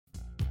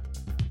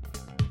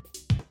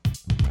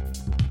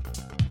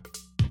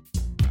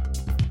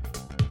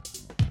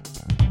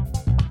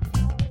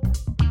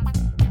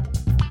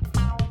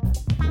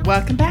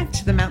Welcome back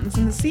to the Mountains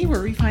and the Sea,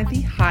 where we find the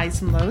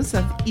highs and lows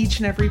of each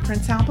and every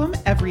Prince album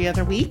every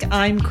other week.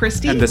 I'm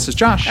Christy. And this is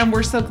Josh. And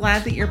we're so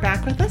glad that you're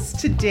back with us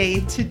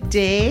today.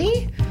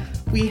 Today,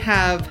 we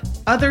have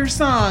other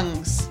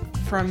songs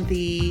from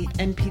the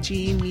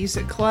NPG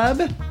Music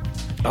Club.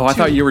 Oh, I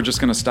thought you were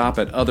just going to stop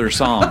at other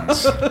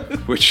songs,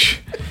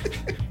 which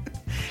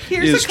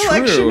Here's is a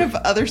collection true. of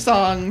other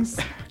songs.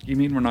 You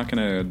mean we're not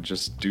going to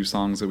just do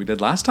songs that we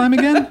did last time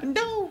again?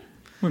 No.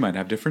 We might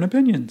have different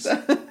opinions.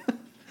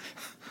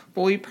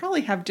 Well, we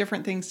probably have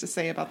different things to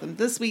say about them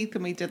this week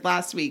than we did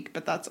last week,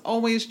 but that's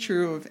always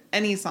true of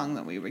any song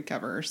that we would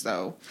cover,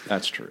 so...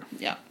 That's true.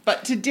 Yeah.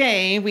 But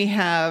today we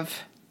have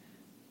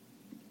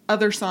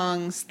other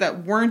songs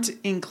that weren't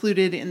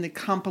included in the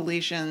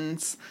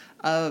compilations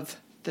of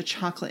the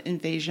Chocolate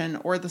Invasion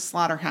or the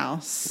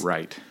Slaughterhouse.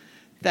 Right.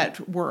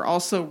 That were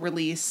also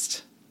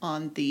released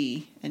on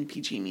the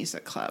NPG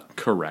Music Club.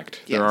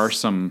 Correct. Yes. There are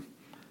some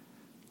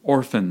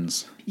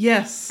orphans.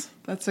 Yes,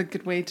 that's a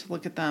good way to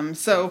look at them.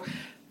 So,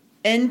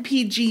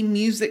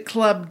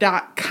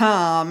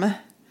 NPGmusicclub.com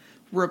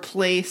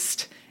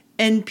replaced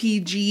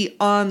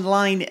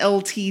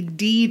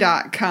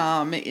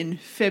NPGOnlineLTD.com in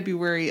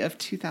February of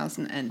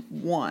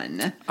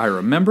 2001. I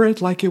remember it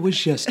like it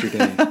was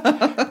yesterday.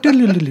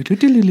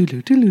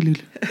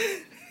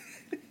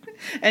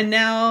 And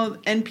now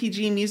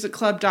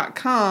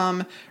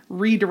NPGmusicclub.com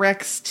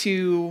redirects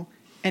to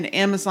an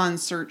Amazon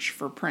search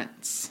for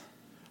Prince.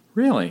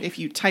 Really? If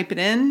you type it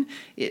in,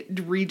 it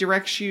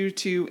redirects you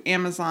to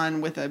Amazon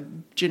with a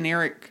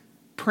generic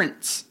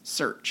Prince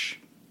search.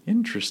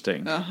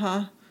 Interesting.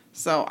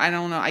 So I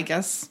don't know. I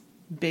guess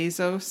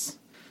Bezos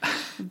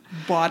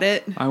bought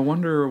it. I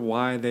wonder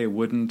why they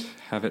wouldn't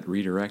have it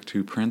redirect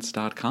to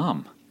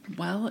Prince.com.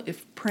 Well,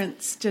 if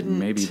Prince didn't...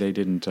 Maybe they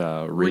didn't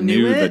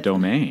renew the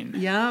domain.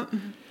 Yeah,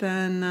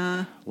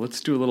 then...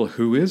 Let's do a little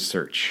Who Is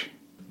search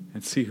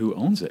and see who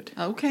owns it.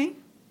 Okay.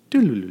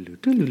 Name.com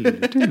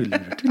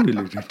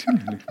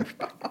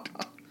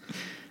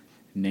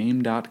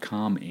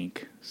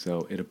Inc.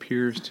 So it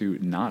appears to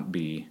not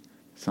be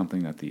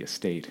something that the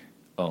estate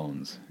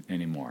owns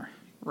anymore.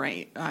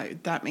 Right.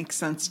 That makes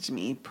sense to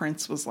me.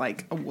 Prince was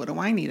like, oh, what do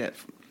I need it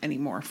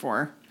anymore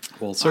for?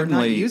 Well,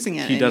 certainly I'm not using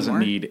it he doesn't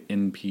anymore. need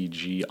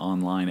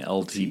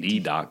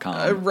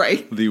NPGOnlineLTD.com.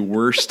 Right. The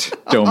worst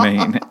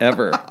domain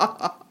ever.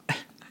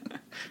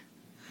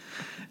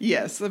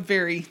 Yes, a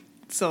very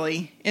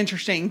silly,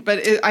 interesting.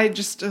 But I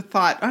just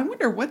thought, I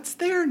wonder what's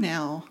there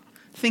now?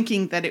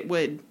 Thinking that it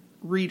would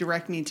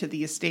redirect me to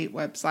the estate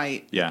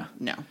website. Yeah.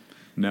 No.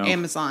 Amazon.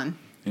 Amazon.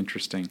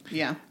 Interesting.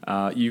 Yeah.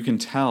 You can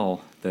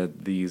tell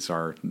that these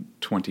are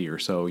 20 or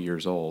so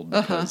years old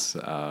because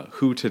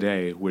who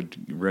today would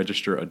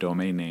register a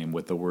domain name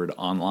with the word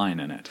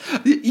online in it?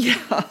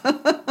 Yeah.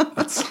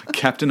 That's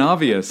Captain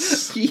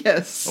Obvious.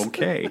 Yes.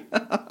 Okay.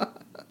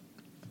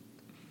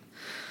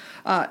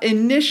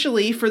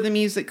 Initially, for the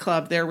music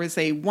club, there was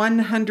a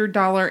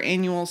 $100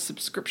 annual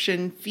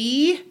subscription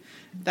fee.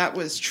 That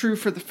was true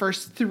for the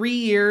first 3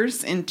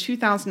 years. In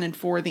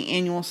 2004, the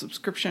annual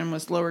subscription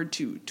was lowered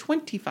to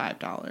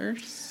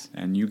 $25.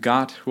 And you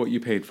got what you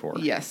paid for.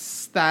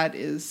 Yes, that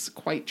is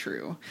quite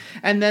true.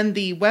 And then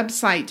the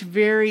website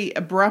very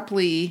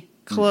abruptly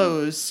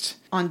closed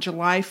on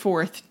July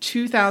 4th,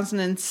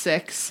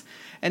 2006.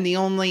 And the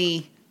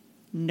only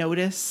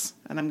notice,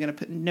 and I'm going to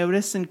put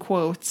notice in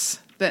quotes,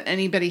 that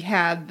anybody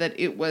had that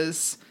it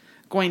was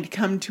going to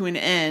come to an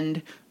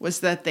end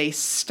was that they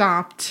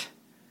stopped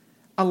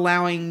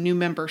allowing new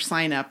member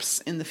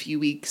signups in the few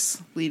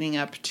weeks leading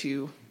up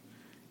to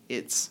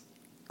its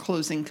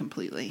closing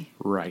completely.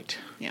 Right.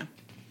 Yeah.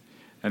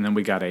 And then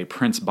we got a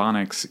Prince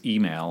Bonix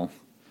email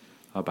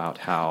about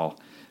how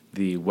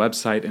the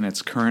website in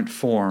its current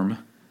form,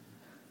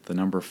 the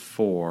number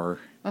 4,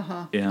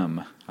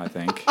 M, I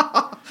think,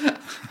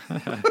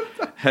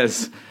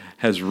 has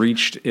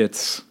reached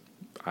its,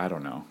 I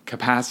don't know,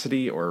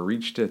 capacity or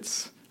reached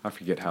its, I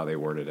forget how they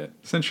worded it.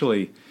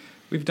 Essentially,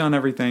 we've done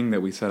everything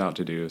that we set out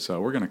to do,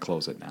 so we're going to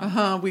close it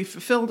now. We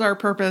fulfilled our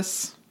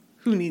purpose.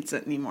 Who needs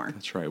it anymore?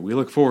 That's right. We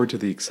look forward to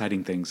the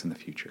exciting things in the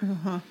future.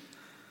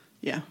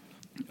 Yeah.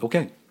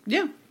 Okay.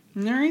 Yeah.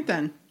 All right,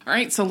 then. All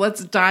right, so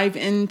let's dive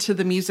into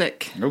the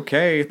music.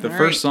 Okay, the All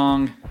first right.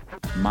 song,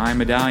 My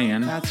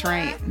Medallion. That's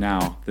right.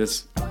 Now,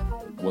 this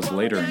was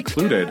later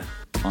included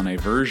on a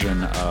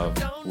version of,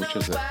 which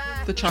is it?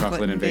 The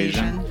Chocolate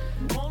Invasion.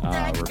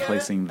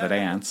 Replacing The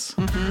Dance.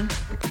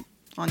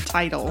 On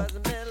Tidal.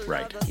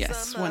 Right.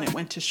 Yes, when it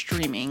went to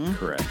streaming.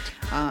 Correct.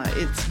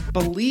 It's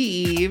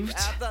believed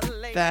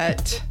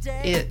that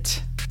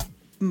it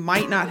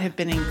might not have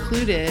been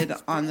included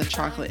on the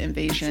Chocolate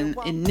Invasion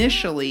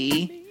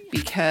initially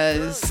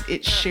because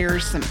it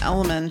shares some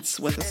elements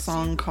with a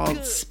song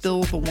called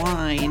Spill the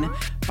Wine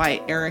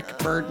by Eric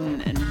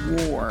Burden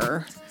and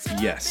War.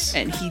 Yes.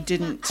 And he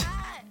didn't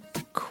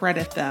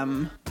credit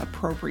them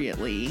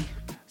appropriately.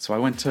 So I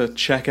went to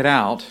check it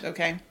out.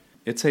 Okay.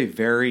 It's a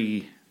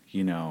very,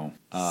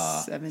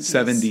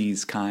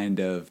 70s kind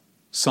of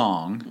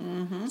song.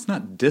 Mm-hmm. It's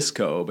not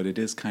disco, but it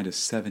is kind of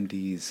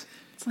 70s.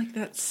 It's like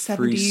that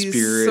Free 70s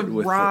spirit some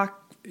with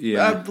rock,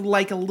 Yeah.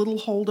 Like a little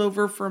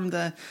holdover from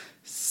the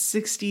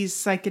 60s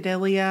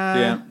psychedelia.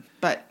 Yeah.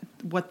 But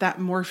what that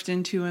morphed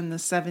into in the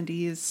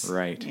 70s.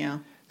 Right. Yeah.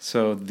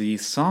 So the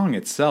song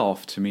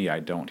itself, to me, I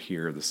don't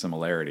hear the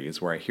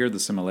similarities. Where I hear the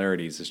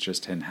similarities is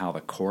just in how the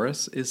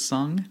chorus is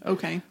sung.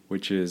 Okay.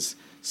 Which is,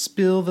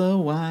 spill the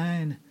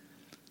wine,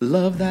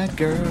 love that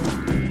girl.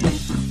 Spill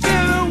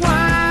the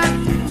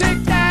wine,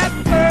 take that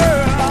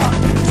girl.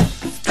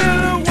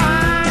 Spill the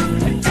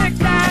wine, take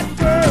that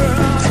girl.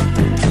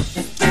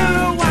 Spill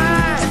the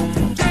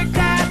wine, take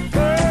that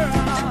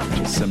girl.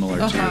 Which is similar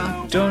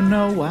to, don't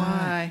know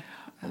why,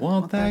 I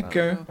want that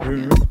girl.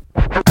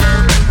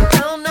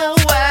 Don't know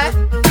why.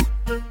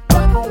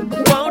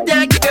 Want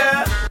that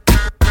girl.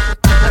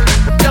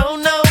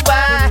 Don't know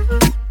why.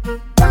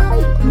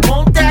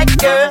 Want that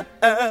girl.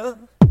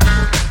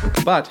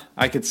 But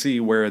I could see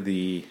where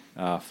the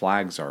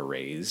flags are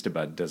raised,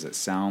 but does it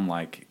sound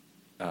like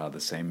the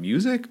same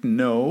music?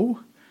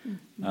 No.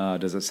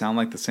 Does it sound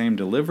like the same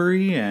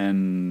delivery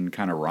and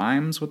kind of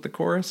rhymes with the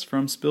chorus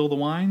from Spill the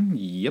Wine?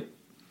 Yep.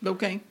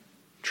 Okay.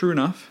 True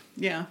enough.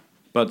 Yeah.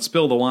 But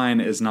Spill the Wine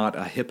is not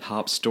a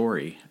hip-hop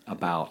story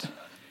about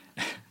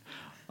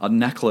a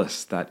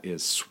necklace that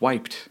is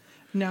swiped.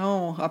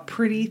 No, a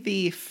pretty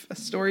thief. A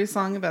story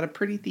song about a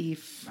pretty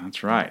thief.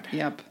 That's right.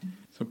 Yep.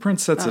 So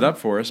Prince sets it up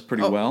for us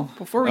pretty well.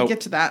 Before we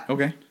get to that.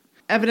 Okay.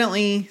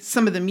 Evidently,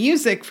 some of the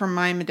music from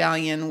My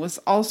Medallion was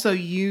also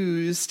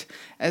used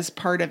as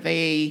part of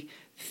a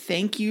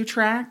thank you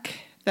track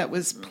that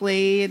was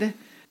played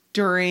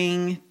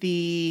during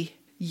the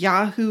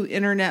Yahoo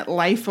Internet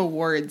Life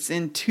Awards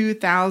in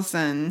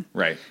 2000.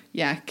 Right.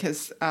 Yeah,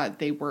 because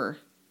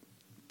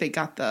they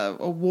got the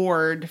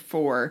award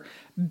for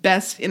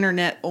Best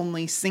Internet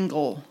Only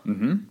Single.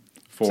 Mm-hmm.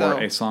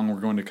 For a song we're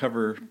going to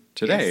cover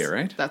today, yes,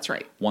 right? That's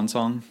right. One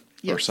song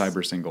or Yes.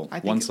 cyber single?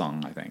 One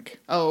song, I think.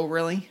 Oh,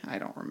 really? I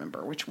don't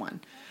remember which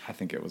one. I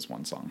think it was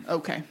one song.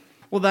 Okay.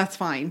 Well, that's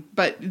fine.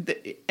 But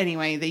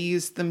anyway, they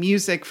used the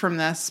music from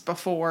this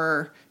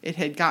before it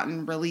had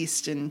gotten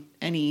released in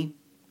any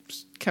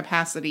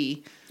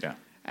capacity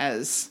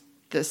as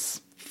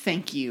this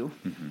thank you.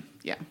 Mm-hmm.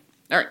 Yeah.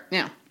 All right.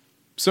 Now.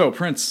 So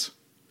Prince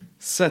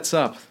sets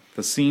up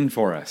the scene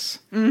for us.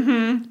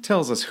 Mm-hmm.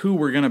 Tells us who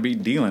we're going to be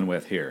dealing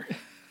with here.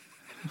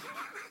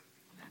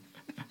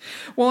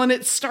 Well, and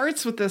it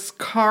starts with this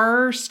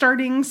car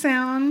starting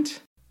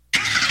sound.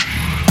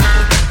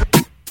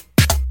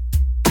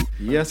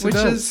 Yes, it which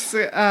does.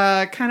 is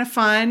kind of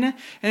fun.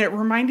 And it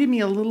reminded me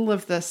a little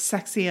of the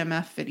Sexy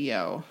MF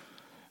video.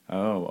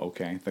 Oh,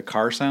 okay. The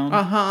car sound?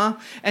 Uh-huh.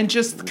 And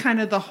just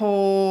kind of the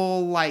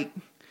whole, like,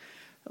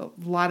 a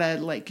lot of,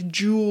 like,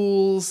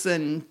 jewels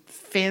and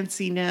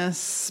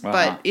fanciness,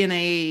 but in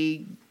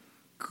a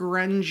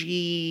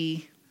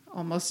grungy,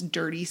 almost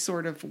dirty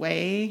sort of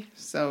way.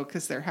 So,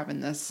 because they're having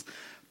this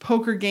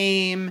poker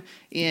game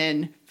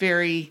in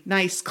very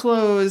nice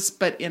clothes,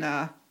 but in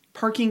a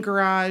parking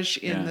garage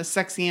in the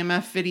Sexy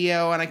MF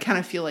video. And I kind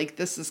of feel like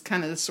this is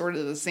kind of sort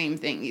of the same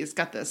thing. He's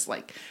got this,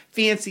 like,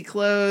 fancy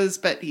clothes,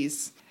 but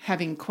he's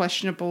having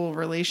questionable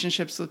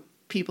relationships with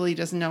people he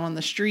doesn't know on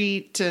the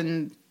street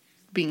and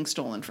being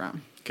stolen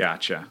from.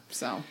 Gotcha.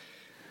 So,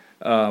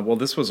 well,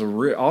 this was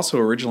also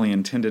originally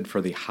intended for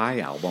the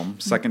High album,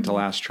 second to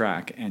last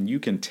track, and you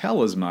can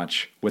tell as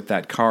much with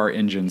that car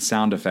engine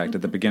sound effect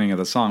at the beginning of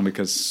the song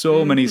because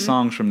so many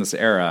songs from this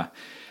era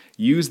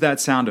use that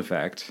sound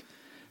effect,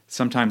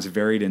 sometimes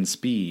varied in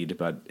speed,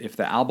 but if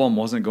the album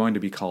wasn't going to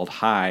be called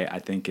High, I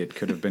think it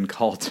could have been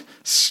called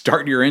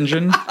Start Your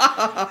Engine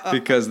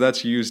because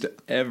that's used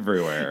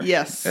everywhere.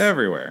 yes.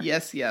 Everywhere.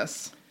 Yes,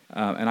 yes.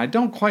 And I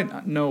don't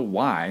quite know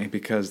why,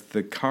 because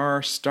the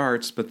car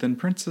starts, but then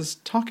Prince is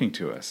talking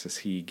to us. Is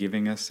he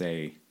giving us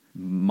a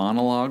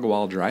monologue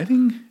while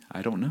driving?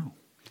 I don't know.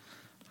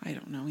 I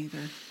don't know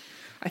either.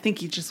 I think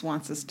he just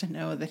wants us to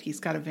know that he's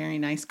got a very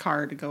nice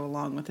car to go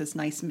along with his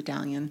nice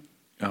medallion.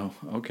 Oh,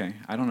 okay.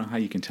 I don't know how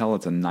you can tell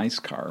it's a nice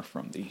car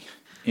from the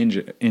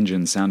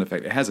engine sound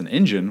effect. It has an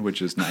engine, which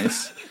is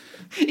nice.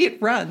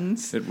 It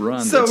runs. It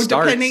runs. So it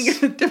starts.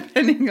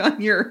 depending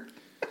on your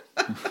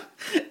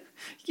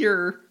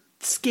your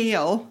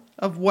scale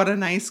of what a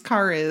nice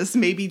car is,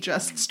 maybe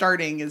just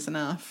starting is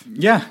enough.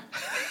 Yeah,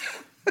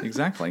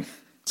 exactly.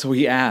 So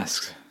he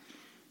asks,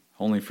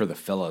 only for the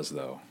fellas,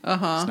 though.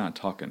 Uh-huh. He's not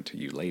talking to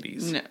you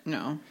ladies.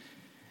 No.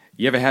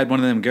 You ever had one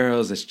of them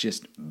girls that's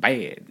just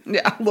bad?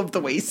 Yeah, I love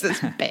the way he says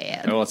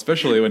bad. Well,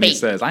 especially when he Bad.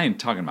 says, I ain't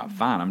talking about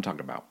fine, I'm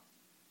talking about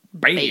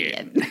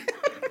bad.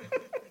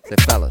 Say,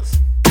 fellas,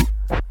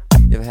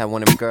 you ever had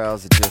one of them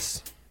girls that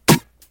just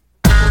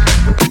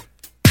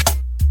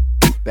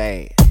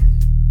bad?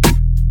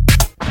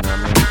 You know what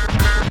I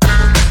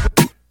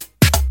mean?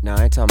 No,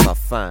 I ain't talking about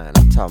fine.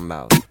 I'm talking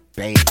about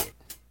bad.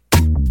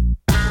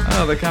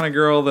 Oh, the kind of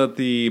girl that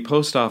the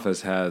post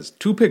office has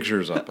 2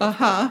 pictures up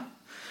of. Uh-huh.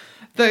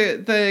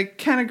 The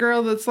kind of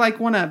girl that's like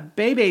one of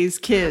Bebe's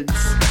kids.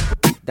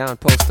 Down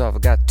post office,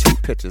 got 2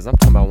 pictures. I'm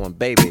talking about one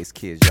baby's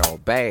kids, y'all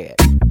bad.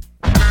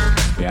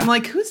 Yeah. I'm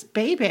like, who's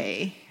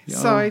Bebe?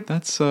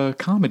 That's a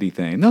comedy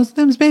thing.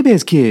 Them's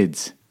Bebe's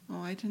kids.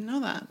 Oh, I didn't know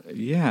that.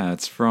 Yeah,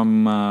 it's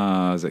from,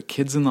 is it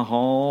Kids in the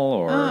Hall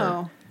or...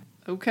 Oh,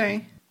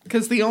 okay.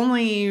 Because the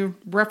only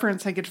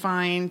reference I could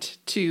find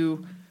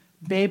to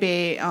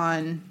Bebe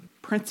on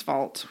Prince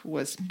Vault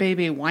was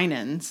Bebe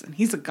Winans, and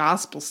he's a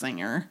gospel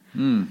singer.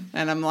 And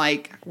I'm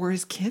like, were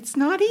his kids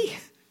naughty?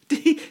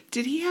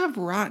 Did he have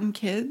rotten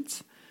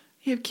kids?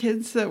 He have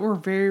kids that were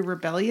very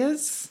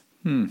rebellious?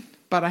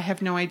 But I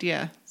have no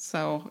idea.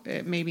 So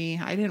maybe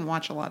I didn't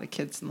watch a lot of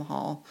Kids in the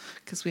Hall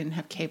because we didn't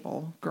have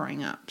cable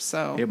growing up.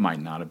 So It might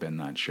not have been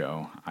that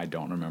show. I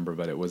don't remember,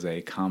 but it was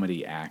a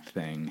comedy act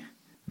thing.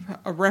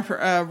 a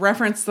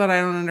reference that I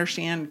don't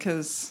understand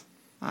because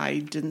I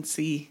didn't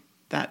see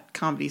that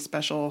comedy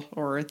special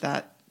or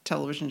that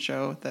television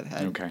show that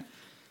had Okay.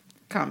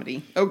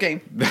 comedy.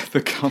 Okay.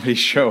 The comedy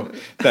show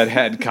that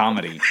had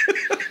comedy.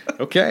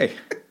 Okay.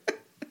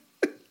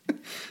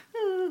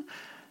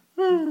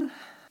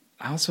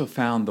 I also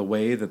found the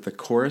way that the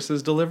chorus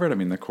is delivered. I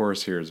mean, the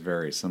chorus here is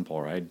very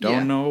simple, right? Yeah.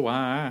 Don't know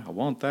why I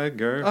want that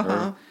girl.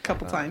 Uh-huh.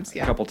 Couple times,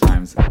 yeah. A couple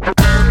times.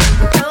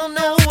 Don't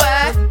know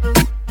why.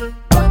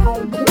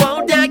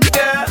 Want that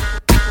girl.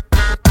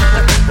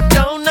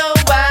 Don't know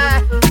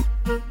why.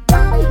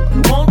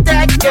 Want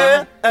that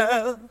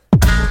girl.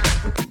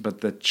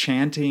 But the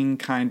chanting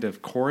kind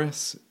of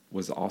chorus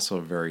was also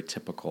very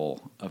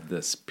typical of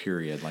this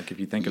period. Like if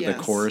you think of the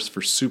Yes. chorus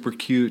for Super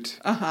Cute,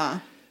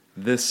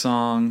 this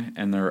song,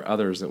 and there are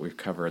others that we've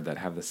covered that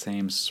have the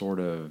same sort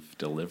of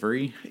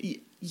delivery,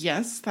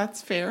 Yes,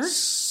 that's fair.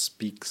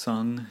 speak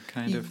sung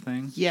kind of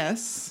thing.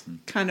 Yes.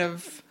 Kind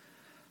of.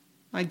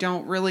 I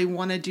don't really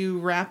want to do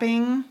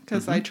rapping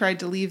because I tried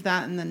to leave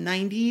that in the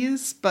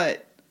 90s,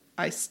 but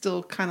I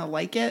still kind of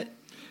like it.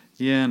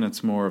 Yeah, and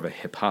it's more of a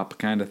hip hop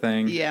kind of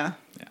thing. Yeah.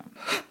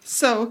 Yeah.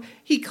 So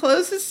he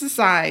closes his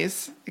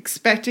eyes,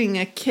 expecting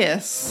a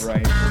kiss.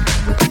 Right.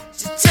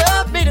 She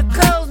told me to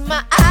close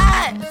my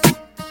eyes.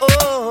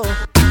 Oh,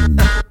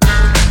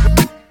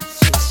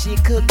 so she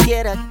could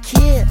get a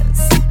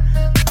kiss.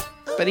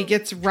 But he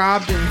gets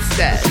robbed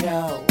instead.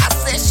 I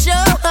said,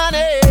 sure,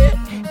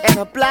 honey, and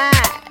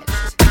obliged.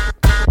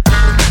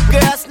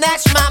 Girl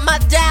snatched my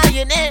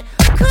medallion and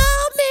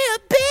called me a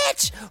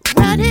bitch.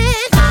 Running.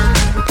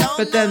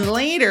 But then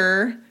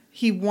later,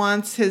 he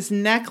wants his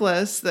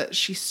necklace that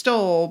she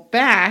stole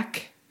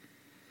back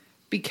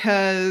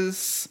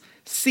because,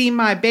 see,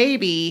 my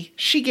baby,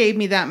 she gave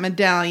me that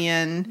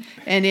medallion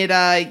and it,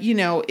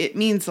 it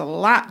means a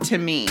lot to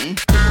me.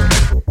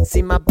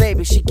 See, my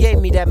baby, she gave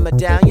me that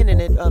medallion and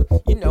it,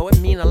 it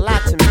mean a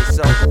lot to me,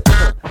 so.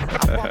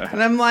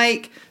 And I'm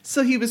like,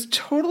 so he was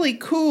totally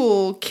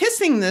cool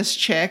kissing this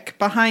chick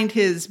behind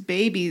his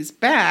baby's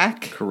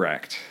back.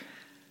 Correct.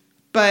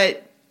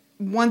 But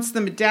once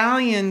the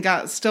medallion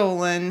got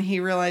stolen, he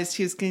realized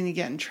he was going to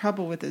get in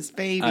trouble with his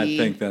baby. I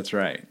think that's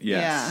right.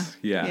 Yes.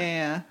 Yeah.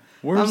 Yeah.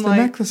 Where's I'm the like,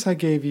 necklace I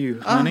gave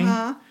you, honey?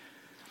 Uh-huh.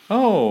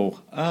 Oh,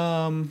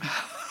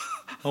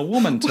 a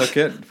woman took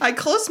it. I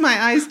closed my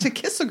eyes to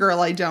kiss a girl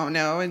I don't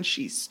know, and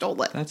she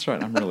stole it. That's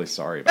right. I'm really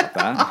sorry about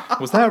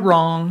that. Was that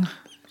wrong?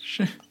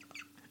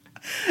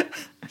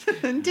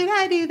 Did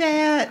I do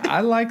that? I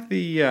like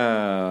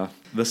the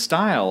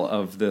style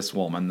of this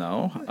woman,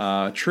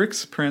 though.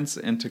 Tricks Prince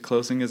into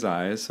closing his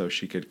eyes so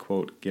she could,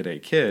 quote, get a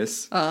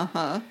kiss.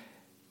 Uh-huh.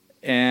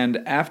 And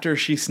after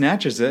she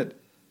snatches it,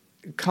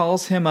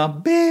 calls him a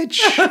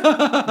bitch.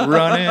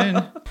 Running.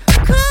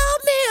 Call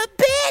me a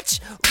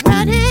bitch.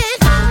 Running.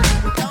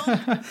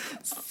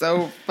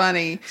 So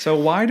funny. So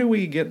why do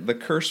we get the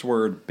curse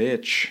word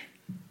bitch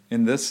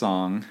in this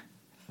song,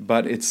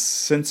 but it's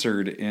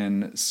censored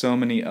in so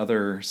many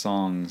other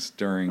songs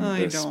during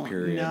this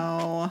period?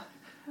 Know.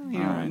 I don't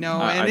right. know.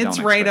 I And it's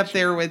don't right up expect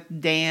there with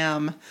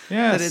damn.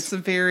 Yes. That it's a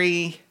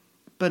very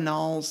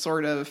banal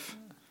sort of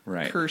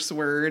Right. curse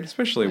word.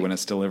 Especially when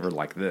it's delivered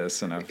like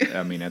this, and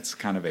I mean, it's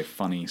kind of a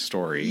funny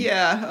story.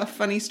 Yeah, a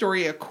funny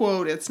story, a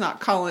quote. It's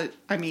not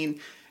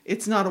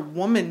it's not a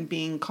woman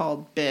being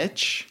called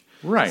bitch.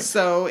 Right.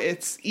 So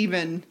it's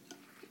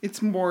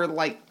more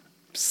like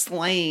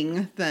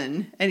slang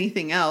than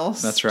anything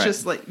else. That's right.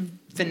 Just like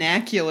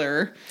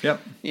vernacular.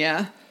 Yep.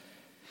 Yeah.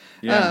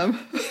 Yeah.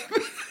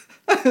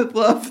 I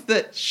love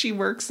that she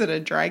works at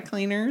a dry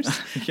cleaner's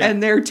Yeah.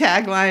 and their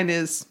tagline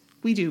is,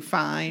 "We do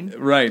fine."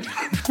 Right.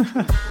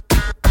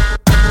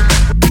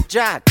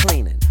 Dry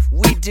cleaning,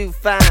 we do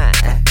fine.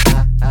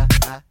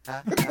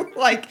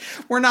 Like,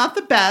 we're not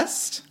the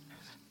best,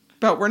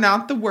 but we're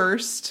not the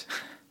worst.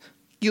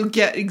 You'll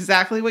get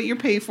exactly what you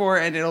pay for,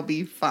 and it'll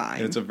be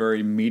fine. It's a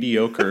very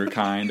mediocre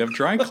kind of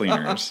dry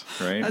cleaners,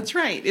 right? That's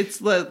right.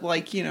 It's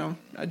like,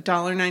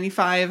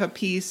 $1.95 a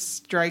piece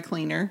dry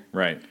cleaner.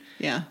 Right.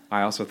 Yeah.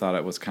 I also thought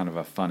it was kind of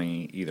a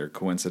funny either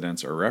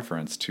coincidence or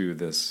reference to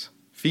this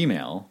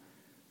female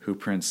who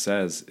Prince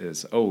says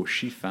is, oh,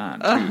 she fine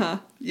too.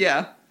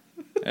 Yeah.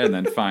 And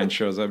then fine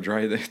shows up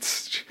dry.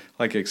 It's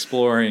like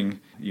exploring,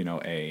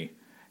 a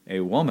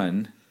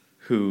woman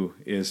who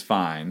is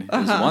fine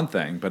is one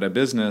thing, but a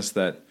business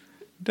that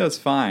does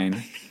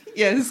fine,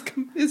 Yeah,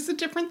 it's a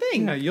different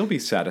thing. yeah, you'll be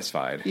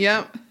satisfied.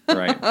 Yep.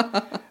 Right.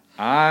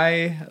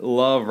 I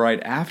love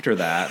right after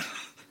that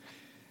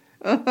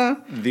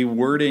The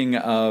wording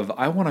of,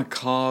 I want to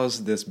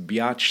cause this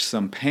biatch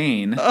some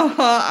pain.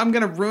 I'm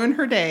going to ruin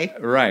her day.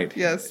 Right.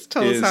 Yes,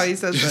 tell us how he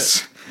says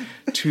it.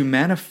 To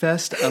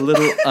manifest a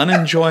little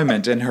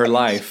unenjoyment in her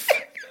life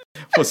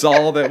was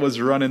all that was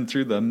running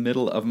through the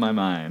middle of my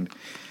mind.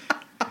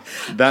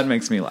 That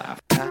makes me laugh.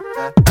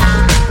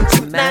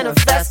 To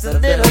manifest a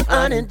little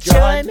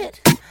unenjoyment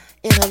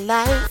in her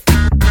life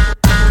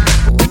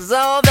was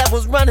all that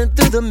was running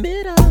through the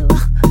middle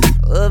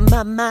of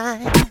my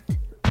mind.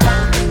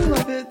 I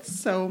love it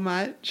so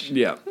much.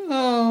 Yeah.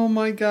 Oh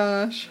my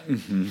gosh.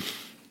 Mm-hmm.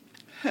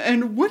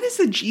 And what is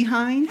a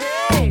G-hind?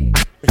 Hey,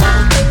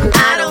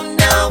 I don't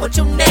know what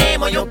your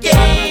name or your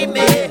game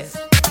is,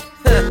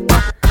 but you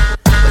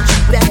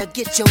better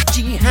get your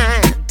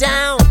G-hind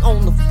down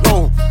on the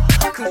floor.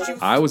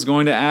 I was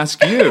going to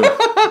ask you.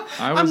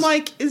 I'm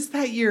like, is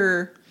that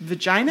your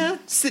vagina?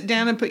 Sit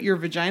down and put your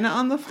vagina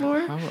on the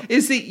floor?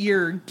 Is it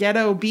your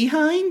ghetto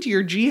behind?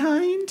 Your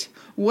G-hind?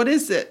 What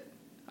is it?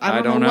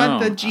 I don't know what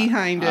the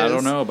G-hind is. I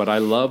don't know, but I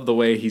love the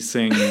way he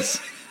sings.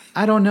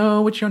 I don't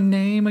know what your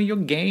name or your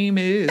game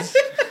is.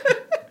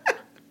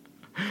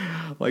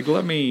 Like,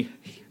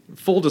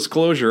 full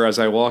disclosure, as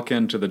I walk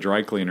into the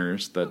dry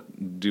cleaners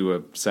that do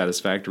a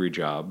satisfactory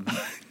job,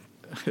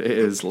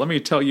 is let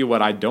me tell you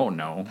what I don't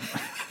know.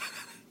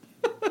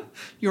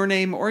 Your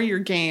name or your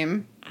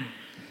game.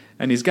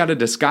 And he's got a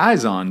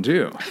disguise on,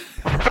 too.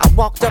 I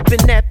walked up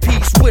in that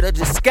piece with a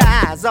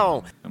disguise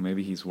on. Or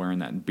maybe he's wearing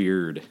that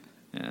beard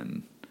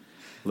and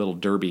little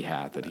derby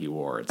hat that he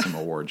wore at some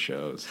award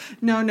shows.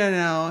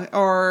 No.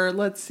 Or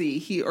let's see,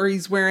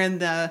 he's wearing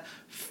the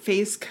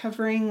face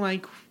covering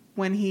like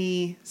when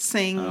he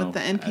sang with the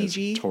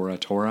NPG.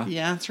 Tora.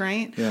 Yeah, that's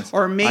right. Yes.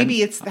 Or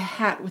maybe it's the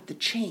hat with the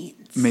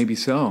chains. Maybe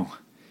so.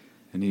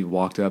 And he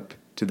walked up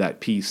to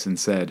that piece and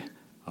said,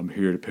 I'm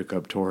here to pick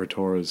up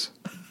Tora's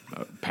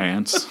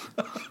pants.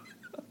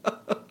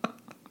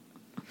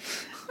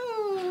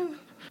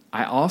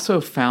 I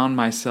also found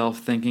myself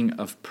thinking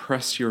of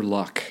Press Your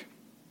Luck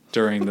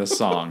during this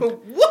song.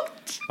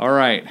 What? All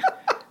right.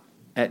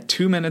 At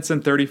 2 minutes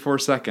and 34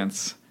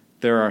 seconds,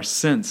 there are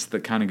synths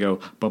that kind of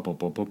go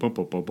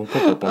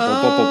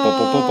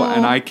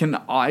and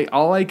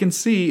all I can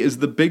see is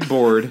the big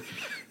board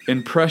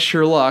in Press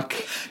Your Luck.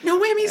 No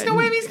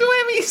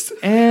whammies.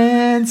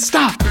 And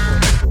stop.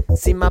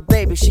 See, my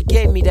baby, she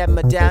gave me that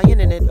medallion,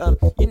 and it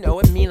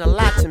mean a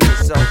lot to me,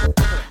 so.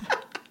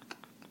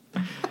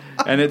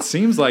 And it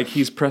seems like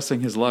he's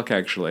pressing his luck,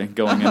 actually,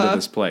 going into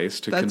this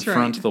place to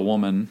confront the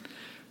woman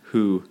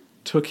who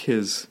took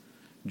his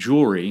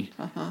jewelry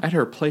at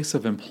her place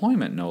of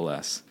employment, no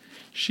less.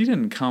 She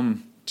didn't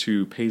come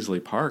to Paisley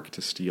Park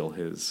to steal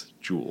his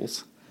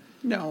jewels.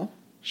 No.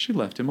 She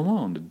left him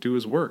alone to do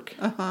his work.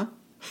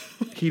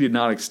 He did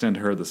not extend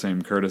her the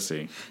same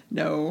courtesy.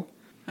 No.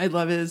 I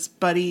love his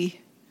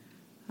buddy.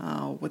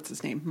 What's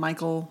his name?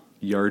 Michael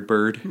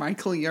Yardbird.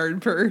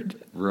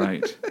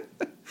 Right.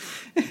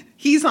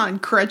 He's on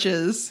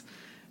crutches,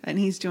 and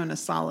he's doing a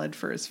solid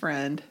for his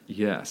friend.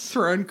 Yes.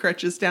 Throwing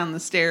crutches down the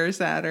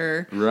stairs at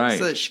her. Right.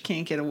 So that she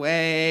can't get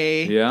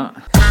away. Yeah.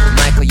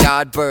 Michael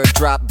Yardbird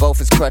dropped both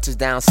his crutches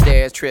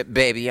downstairs, tripped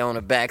baby on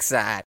her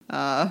backside.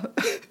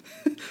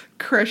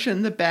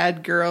 Crushing the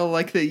bad girl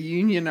like the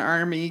Union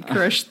Army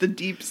crushed the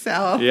Deep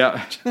South.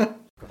 Yeah.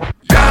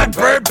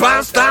 Yardbird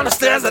bounced down the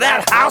stairs of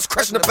that house,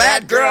 crushing the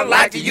bad girl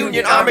like the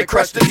Union Army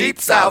crushed the Deep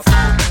South.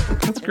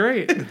 That's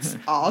great. It's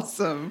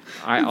awesome.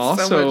 So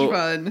much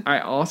fun. I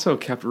also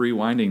kept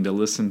rewinding to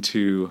listen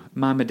to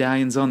My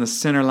Medallion's on the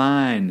Center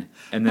Line.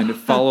 And then it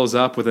follows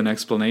up with an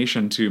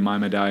explanation to My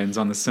Medallion's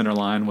on the Center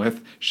Line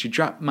with, she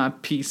dropped my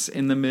piece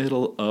in the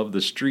middle of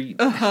the street.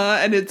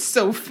 And it's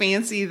so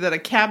fancy that a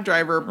cab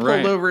driver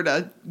pulled over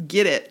to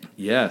get it.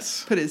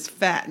 Yes. Put his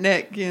fat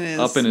neck in his...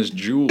 Up in his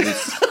jewels.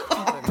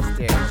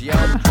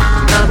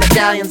 My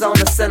medallion's on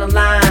the center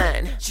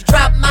line. She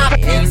dropped my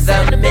piece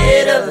in the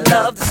middle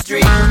of the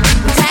street.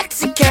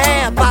 Taxi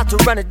cab about to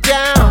run it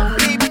down.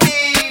 Beep,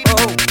 beep.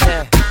 Oh,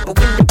 yeah. But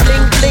when the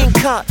bling bling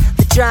caught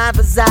the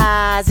driver's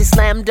eyes, he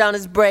slammed down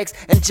his brakes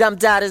and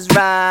jumped out his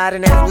ride,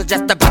 and it was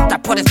just about to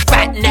put his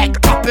fat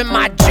neck up in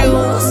my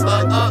jewels.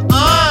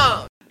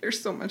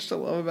 There's so much to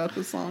love about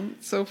this song.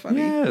 It's so funny.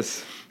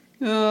 Yes.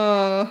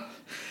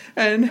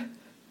 And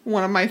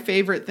one of my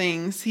favorite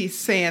things, he's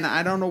saying,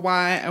 I don't know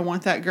why I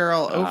want that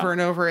girl over and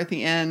over at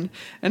the end.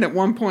 And at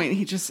one point,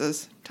 he just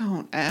says,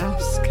 don't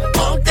ask.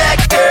 Want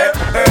that girl.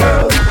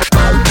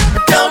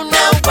 Don't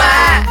know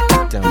why.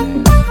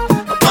 Don't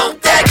ask.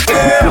 Want that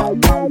girl.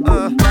 Don't know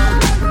why.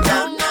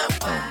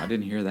 I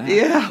didn't hear that.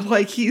 Yeah,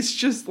 like he's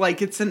just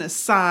like, it's an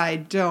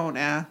aside, don't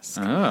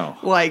ask. Oh.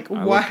 Like,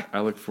 why?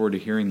 I look forward to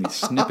hearing the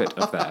snippet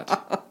of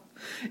that.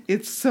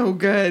 It's so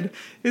good.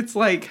 It's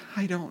like,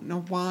 I don't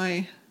know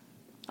why.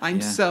 I'm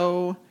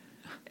so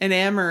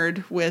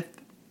enamored with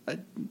a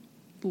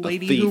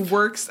lady who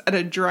works at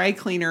a dry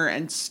cleaner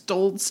and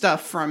stole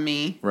stuff from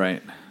me.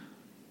 Right.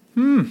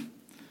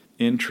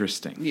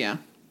 Interesting. Yeah.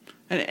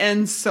 And it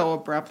ends so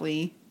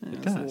abruptly. It was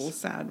does. a little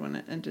sad when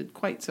it ended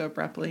quite so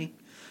abruptly.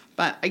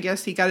 But I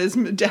guess he got his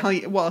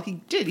medallion. Well,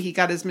 he did. He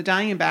got his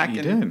medallion back.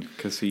 He did,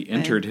 because he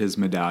entered his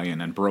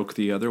medallion and broke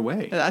the other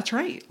way. That's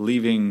right.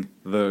 Leaving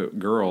the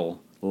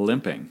girl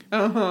limping,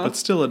 but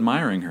still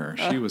admiring her.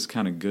 She was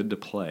kind of good to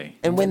play.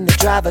 And when the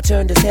driver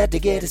turned his head to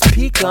get his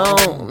peak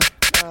on,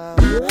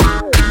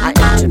 I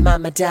entered my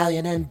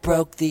medallion and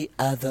broke the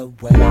other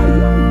way.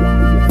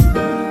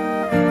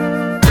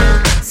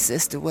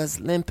 Sister was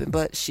limping,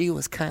 but she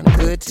was kind of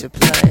good to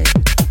play.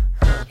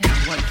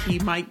 Yeah, like he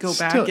might go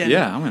back and...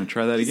 Yeah, I'm going to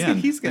try that again.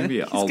 He's going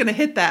to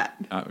hit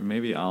that.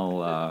 Maybe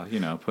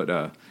I'll, put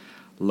a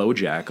low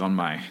jack on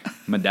my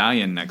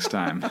medallion next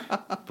time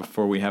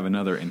before we have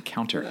another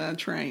encounter.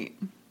 That's right.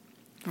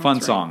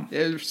 Fun song.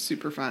 It was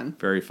super fun.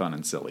 Very fun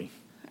and silly.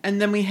 And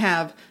then we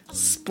have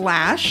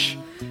Splash.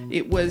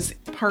 It was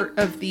part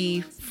of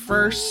the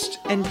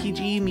first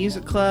NPG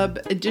Music Club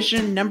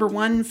edition, number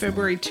 1,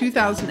 February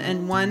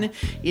 2001.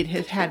 It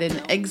has had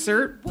an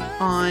excerpt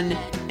on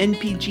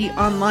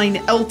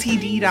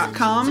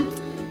NPGOnlineLTD.com.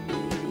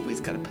 Always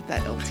got to put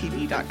that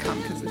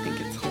LTD.com because I think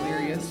it's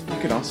hilarious. You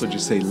could also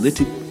just say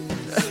Litted.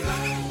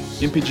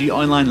 NPG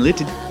Online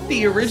Litted.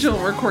 The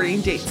original recording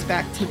dates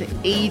back to the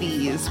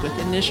 80s, with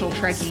initial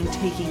tracking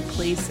taking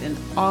place in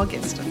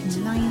August of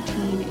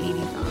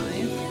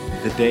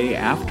 1985. The day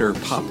after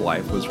Pop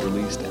Life was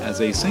released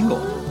as a single.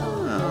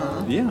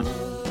 Oh. Yeah.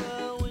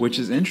 Which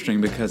is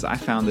interesting because I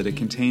found that it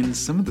contains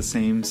some of the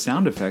same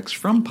sound effects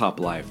from Pop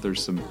Life.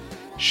 There's some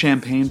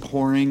champagne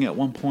pouring at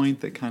one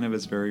point that kind of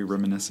is very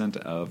reminiscent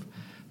of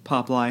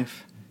Pop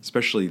Life,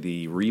 especially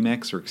the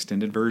remix or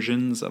extended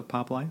versions of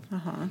Pop Life.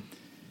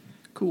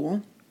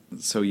 Cool.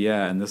 So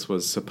yeah, and this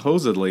was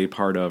supposedly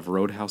part of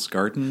Roadhouse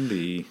Garden,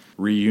 the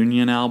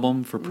reunion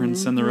album for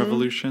Prince and the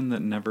Revolution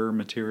that never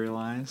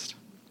materialized.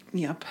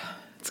 Yep.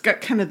 It's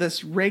got kind of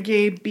this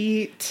reggae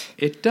beat.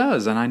 It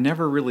does, and I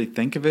never really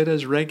think of it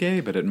as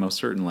reggae, but it most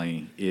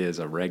certainly is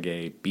a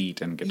reggae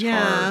beat and guitar.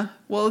 Yeah.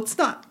 Well, it's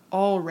not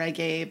all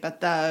reggae,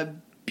 but the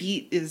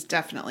beat is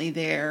definitely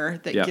there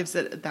that gives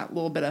it that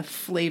little bit of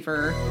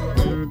flavor.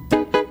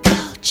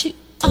 Got you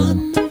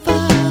on the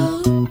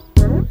phone.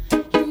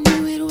 You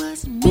knew it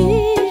wasn't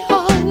me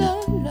all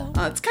alone.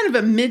 It's kind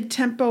of a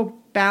mid-tempo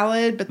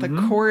ballad, but the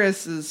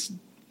chorus is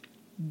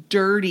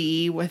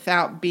dirty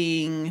without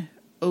being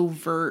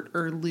overt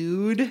or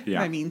lewd.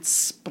 Yeah. I mean,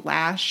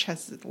 splash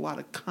has a lot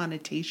of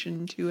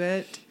connotation to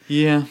it.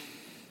 Yeah.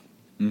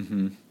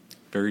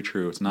 Very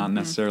true. It's not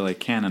necessarily a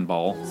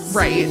cannonball.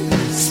 Right.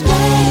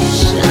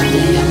 Splash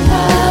under your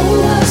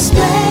power,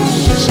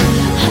 splash.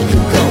 I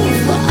could go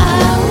for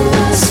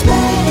hours,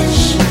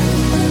 splash.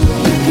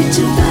 You could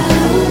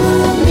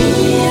devour me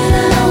and I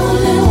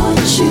only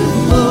want you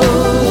more.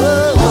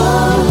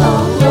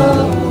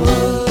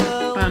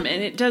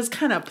 And it does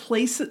kind of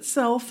place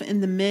itself in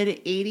the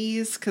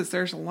mid-'80s because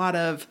there's a lot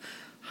of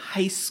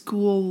high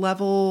school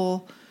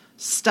level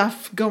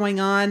stuff going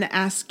on.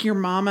 Ask your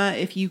mama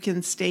if you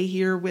can stay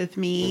here with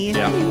me.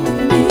 Yeah.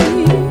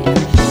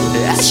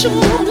 That's your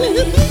only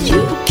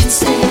you can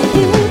stay,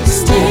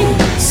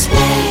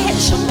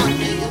 splash.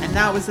 And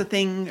that was the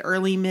thing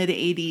early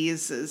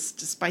mid-'80s, is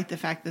despite the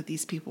fact that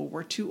these people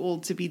were too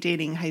old to be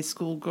dating high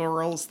school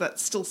girls, that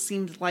still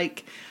seemed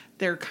like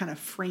their kind of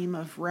frame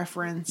of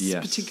reference,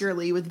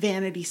 particularly with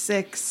Vanity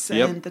 6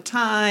 and The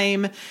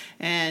Time.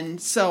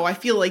 And so I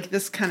feel like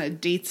this kind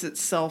of dates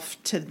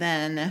itself to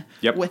then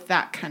with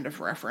that kind of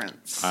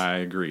reference. I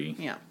agree.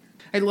 Yeah.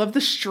 I love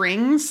the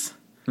strings.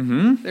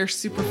 They're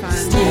super fun.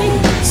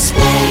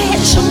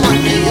 Splash, I'm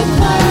under your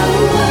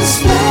power,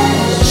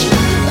 splash.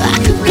 I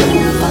could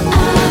go for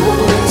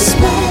hours,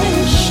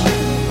 splash.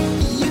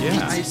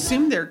 Yeah. I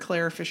assume they're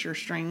Clara Fisher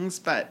strings,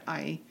 but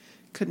I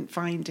couldn't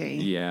find a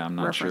I'm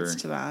not reference sure.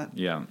 to that.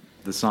 Yeah.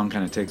 The song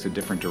kind of takes a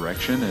different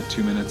direction at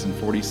 2 minutes and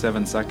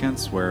 47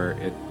 seconds, where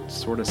it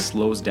sort of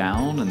slows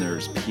down and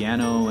there's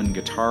piano and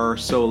guitar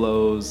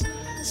solos,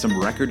 some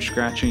record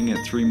scratching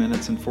at 3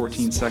 minutes and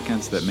 14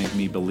 seconds that make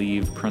me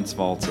believe Prince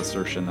Vault's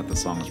assertion that the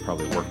song was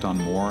probably worked on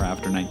more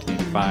after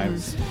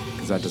 1985,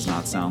 because that does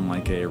not sound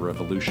like a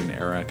Revolution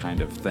era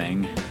kind of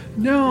thing.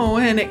 No,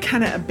 and it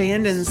kind of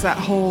abandons that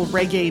whole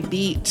reggae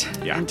beat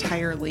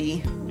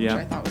entirely, which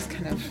I thought was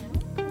kind of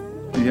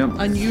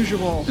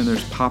unusual. And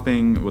there's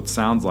popping, what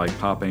sounds like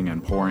popping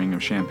and pouring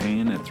of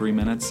champagne at 3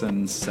 minutes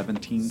and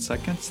 17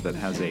 seconds that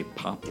has a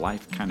Pop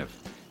Life kind of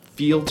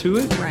feel to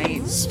it. Right.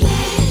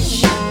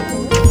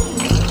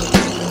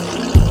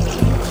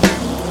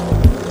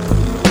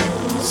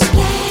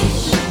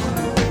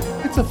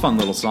 It's a fun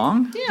little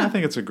song. Yeah. I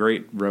think it's a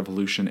great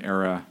Revolution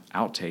era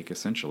outtake,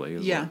 essentially,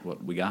 is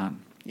what we got.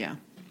 Yeah.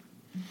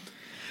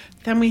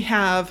 Then we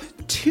have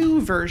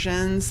two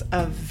versions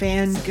of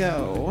Van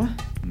Gogh.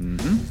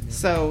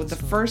 So the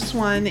first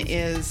one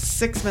is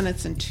 6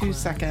 minutes and 2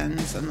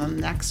 seconds, and the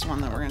next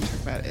one that we're going to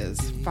talk about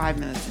is 5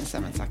 minutes and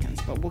 7 seconds,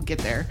 but we'll get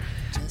there.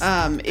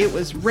 It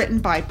was written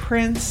by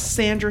Prince,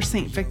 Sandra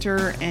St.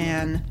 Victor,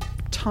 and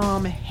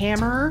Tom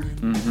Hammer.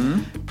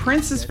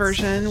 Prince's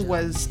version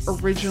was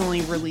originally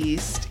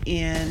released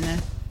in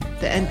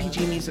the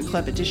NPG Music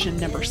Club edition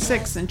number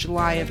 6 in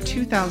July of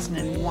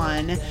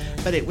 2001,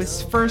 but it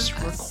was first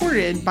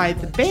recorded by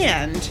the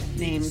band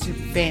named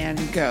Van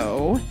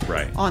Gogh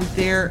on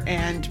their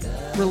and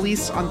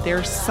released on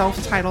their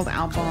self-titled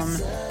album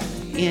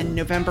in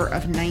November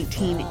of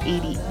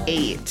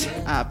 1988.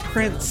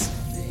 Prince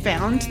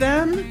found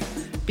them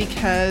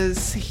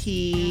because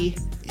he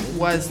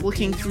was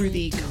looking through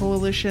the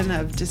Coalition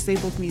of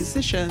Disabled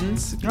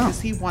Musicians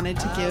because he wanted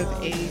to give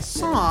a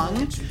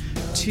song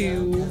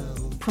to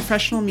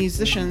professional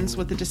musicians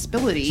with a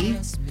disability,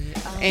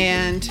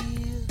 and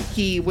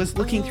he was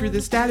looking through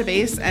this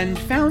database and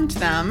found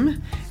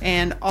them,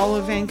 and all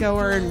of Van Gogh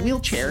are in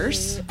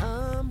wheelchairs.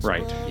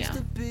 Right. Yeah.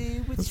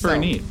 That's very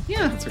neat.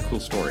 Yeah. That's a cool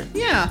story.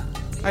 Yeah.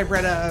 I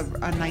read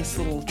a nice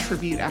little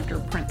tribute after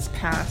Prince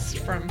passed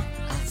from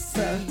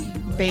the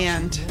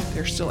band.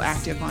 They're still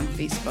active on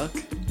Facebook.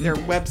 Their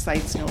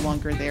website's no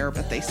longer there,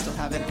 but they still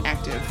have an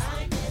active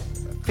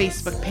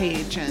Facebook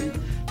page. And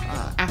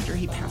after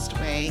he passed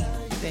away,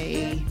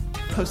 they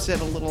posted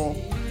a little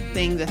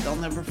thing that they'll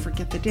never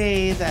forget the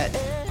day that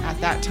at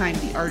that time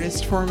the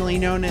artist formerly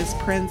known as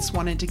Prince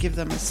wanted to give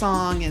them a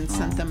song and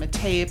sent them a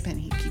tape, and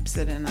he keeps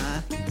it in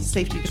a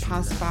safety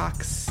deposit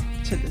box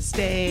to this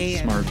day.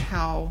 Smart. And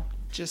how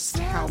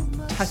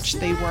touched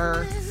they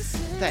were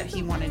that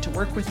he wanted to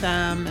work with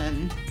them.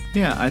 And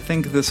yeah, I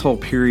think this whole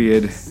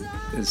period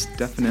is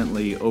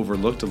definitely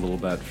overlooked a little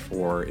bit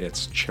for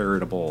its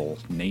charitable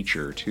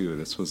nature too.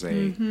 This was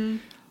Prince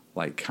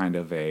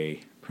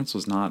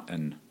was not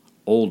an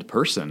old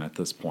person at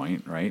this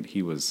point, right?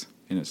 He was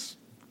in his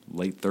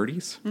late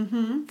 30s,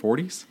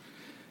 40s.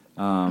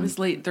 it was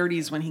late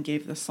 30s when he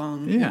gave the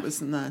song. Yeah. It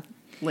was in the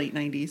late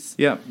 90s.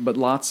 Yeah, but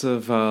lots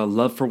of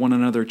love for one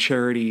another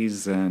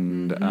charities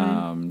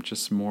and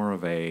just more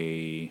of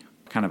a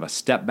kind of a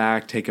step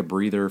back, take a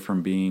breather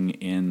from being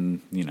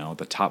in,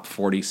 the top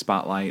 40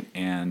 spotlight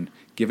and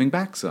giving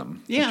back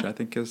some, which I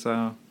think is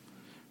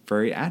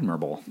very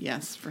admirable.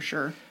 Yes, for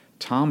sure.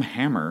 Tom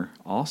Hammer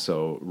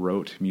also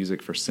wrote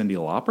music for Cyndi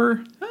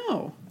Lauper.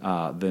 Oh.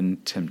 Then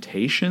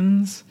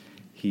Temptations.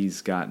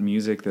 He's got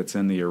music that's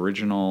in the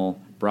original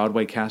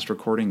Broadway cast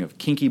recording of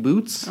Kinky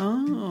Boots.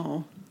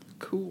 Oh,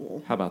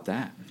 cool. How about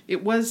that?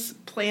 It was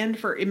planned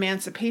for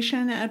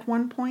Emancipation at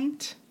one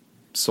point.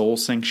 Soul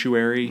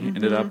Sanctuary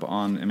ended up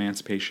on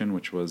Emancipation,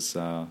 which was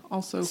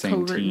Also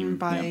same co-written team.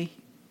 by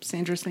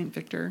Sandra St.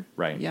 Victor.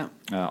 Right. Yeah.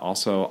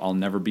 Also, I'll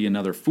Never Be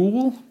Another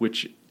Fool,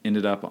 which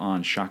ended up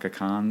on Shaka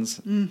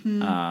Khan's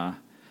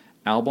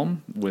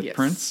album with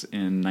Prince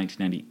in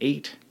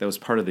 1998. That was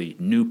part of the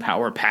New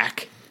Power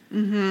Pack.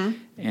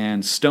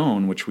 And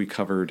Stone, which we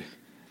covered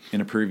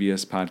in a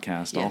previous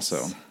podcast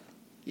also.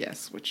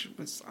 Yes,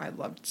 I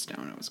loved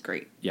Stone. It was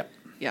great. Yep.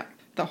 Yep.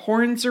 The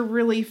horns are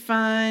really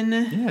fun.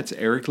 Yeah, it's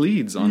Eric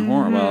Leeds on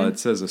horn. Well, it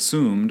says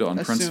assumed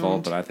on Prince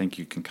Fault, but I think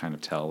you can kind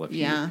of tell if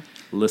you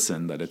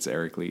listen that it's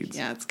Eric Leeds.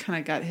 Yeah, it's kind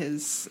of got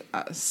his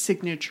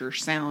signature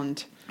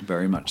sound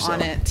Very much so.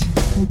 on it.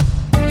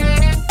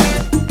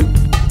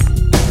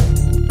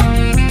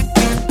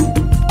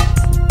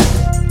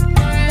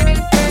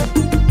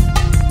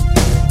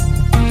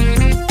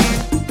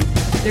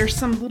 There's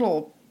some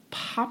little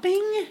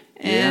popping,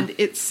 and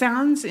it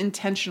sounds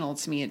intentional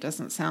to me. It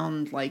doesn't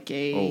sound like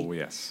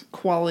a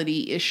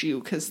quality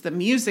issue, because the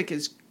music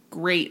is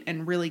great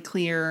and really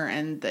clear,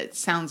 and that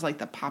sounds like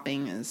the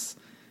popping is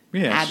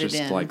added it's just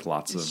in. like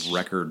lots of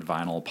record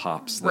vinyl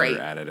pops that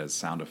are added as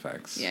sound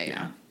effects.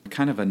 Yeah.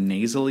 Kind of a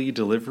nasally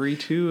delivery,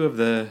 too, of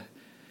the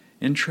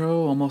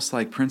intro, almost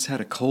like Prince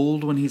had a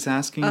cold when he's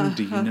asking,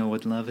 do you know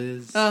what love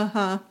is?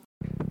 Do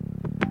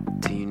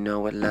you know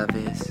what love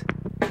is?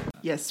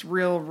 Yes,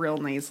 real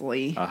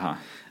nasally. Uh-huh.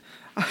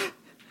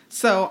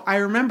 So I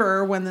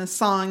remember when the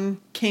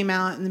song came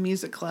out in the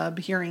music club,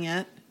 hearing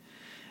it,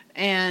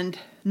 and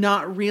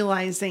not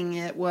realizing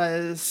it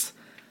was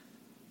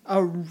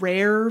a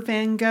rare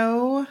Van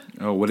Gogh.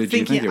 Oh, what did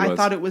you think it was? I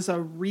thought it was a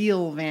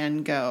real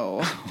Van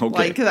Gogh. Okay.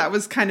 Like, that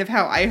was kind of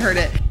how I heard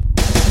it.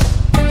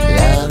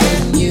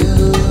 Loving you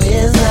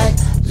is like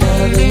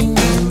loving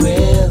you,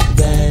 real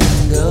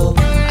Van Gogh.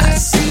 I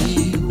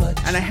see what.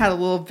 And I had a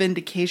little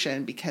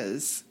vindication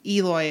because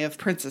Eloy of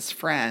Prince's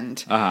Friend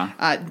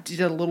did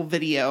a little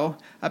video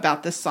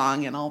about this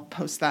song, and I'll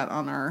post that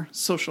on our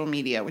social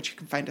media, which you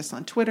can find us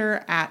on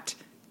Twitter at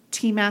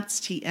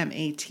TMATS,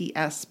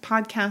 TMATS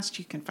podcast.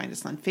 You can find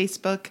us on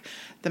Facebook,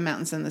 The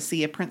Mountains and the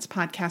Sea, a Prince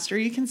podcast, or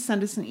you can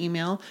send us an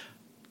email,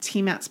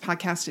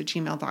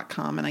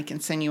 tmatspodcast@gmail.com, and I can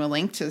send you a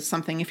link to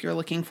something if you're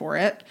looking for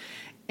it.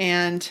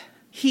 And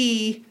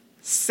he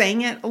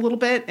sang it a little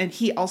bit, and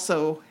he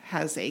also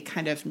has a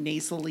kind of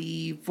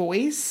nasally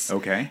voice.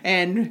 Okay.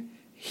 And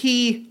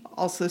he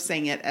also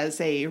sang it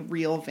as a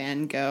real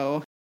Van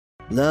Gogh.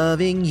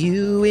 Loving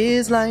you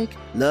is like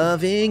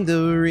loving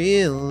the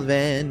real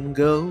Van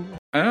Gogh.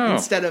 Oh.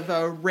 Instead of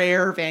a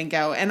rare Van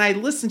Gogh. And I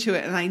listened to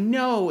it, and I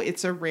know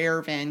it's a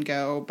rare Van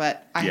Gogh,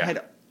 but I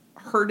had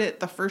heard it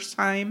the first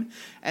time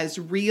as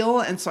real,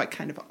 and so I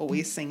kind of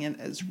always sing it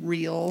as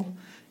real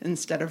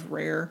instead of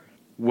rare.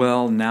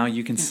 Well, now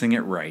you can sing it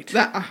right.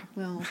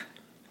 Well,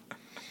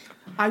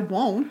 I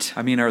won't.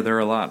 I mean, are there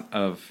a lot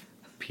of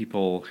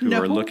people who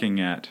No. are looking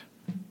at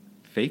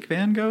fake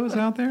Van Goghs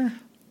out there?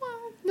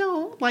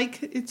 No,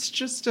 like it's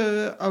just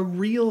a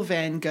real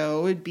Van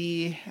Gogh.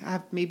 It'd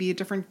have maybe a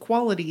different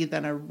quality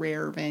than a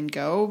rare Van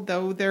Gogh,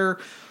 though their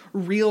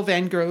real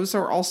Van Goghs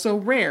are also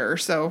rare.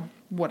 So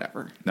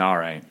whatever. All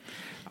right.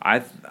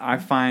 I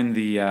find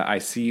the I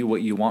see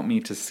what you want me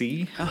to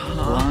see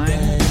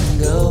line.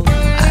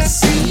 I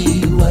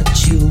see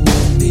what you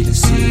want me to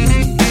see.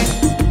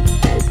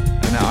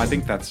 No, I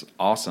think that's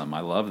awesome. I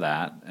love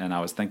that. And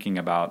I was thinking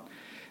about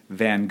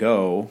Van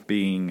Gogh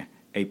being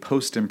a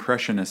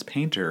post-impressionist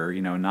painter,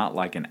 not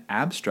like an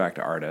abstract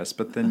artist,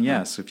 but then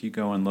yes, if you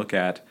go and look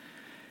at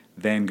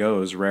Van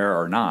Gogh's Rare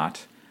or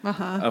Not,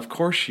 of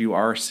course you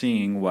are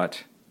seeing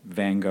what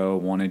Van Gogh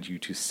wanted you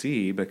to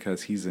see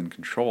because he's in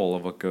control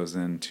of what goes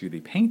into the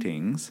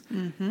paintings,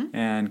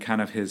 and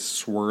kind of his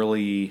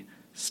swirly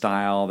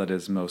style that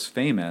is most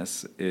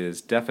famous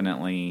is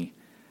definitely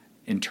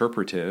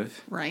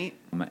interpretive, Right.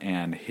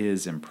 and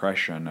his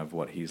impression of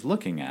what he's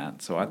looking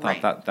at. So I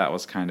thought that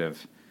was kind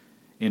of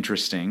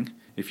interesting.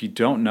 If you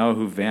don't know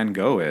who Van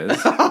Gogh is,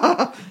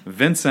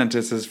 Vincent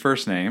is his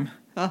first name,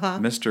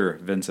 Mr.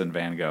 Vincent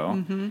Van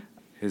Gogh.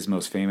 His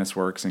most famous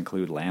works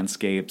include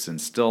landscapes and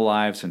still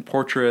lifes and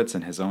portraits,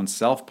 and his own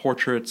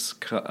self-portraits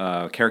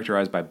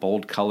characterized by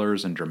bold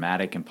colors and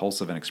dramatic,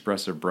 impulsive, and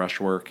expressive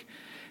brushwork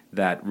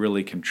that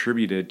really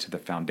contributed to the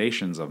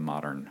foundations of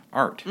modern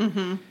art.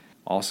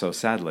 Also,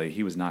 sadly,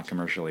 he was not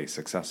commercially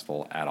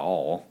successful at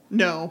all.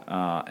 No.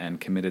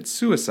 And committed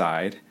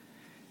suicide.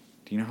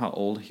 Do you know how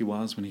old he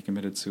was when he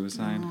committed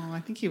suicide? Oh, I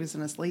think he was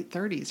in his late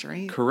 30s,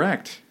 right?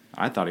 Correct.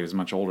 I thought he was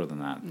much older than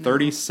that.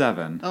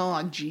 37. Oh,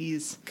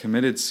 jeez.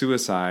 Committed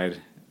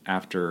suicide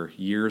after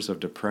years of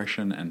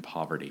depression and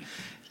poverty.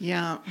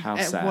 Yeah. How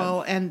sad.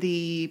 Well, and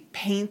the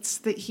paints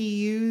that he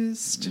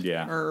used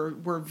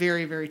were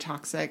very, very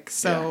toxic.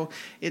 So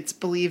it's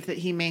believed that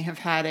he may have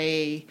had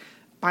a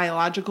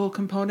biological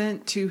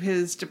component to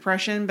his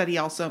depression, but he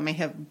also may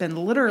have been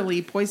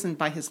literally poisoned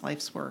by his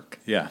life's work.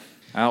 Yeah.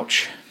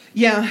 Ouch.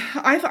 Yeah,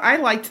 I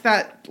liked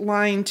that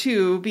line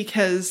too,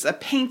 because a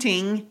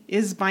painting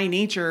is by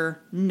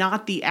nature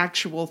not the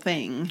actual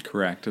thing.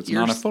 Correct. It's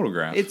not a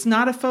photograph. It's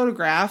not a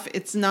photograph.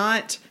 It's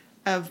not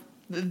of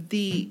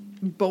the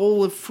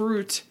bowl of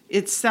fruit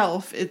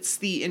itself. It's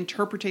the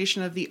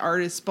interpretation of the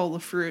artist's bowl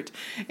of fruit.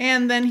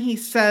 And then he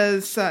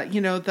says,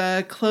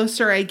 the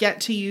closer I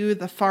get to you,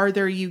 the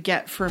farther you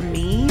get from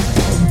me.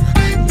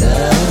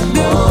 The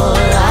more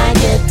I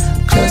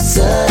get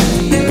closer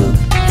to you,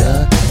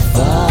 the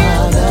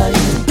farther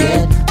you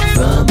get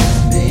from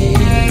me.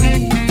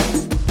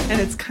 And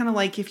it's kind of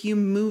like if you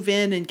move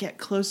in and get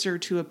closer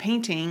to a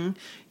painting,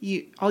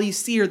 all you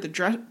see are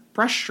the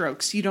brush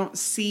strokes. You don't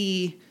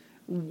see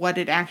what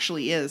it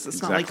actually is.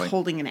 It's not like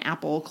holding an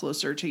apple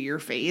closer to your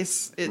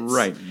face. It's,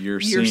 right. You're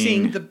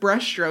seeing the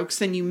brush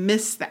strokes and you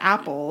miss the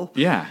apple.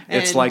 Yeah.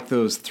 It's like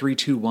those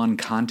 3-2-1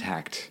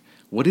 contact.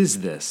 What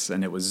is this?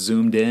 And it was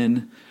zoomed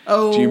in.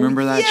 Oh, do you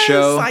remember that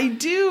show? Yes, I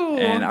do.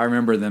 And I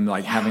remember them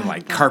having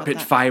carpet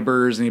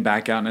fibers, and you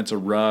back out and it's a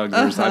rug.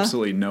 There's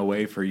absolutely no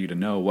way for you to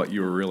know what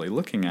you were really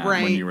looking at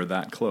when you were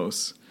that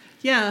close.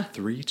 Yeah.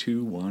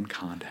 3-2-1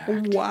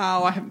 contact.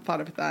 Wow, I haven't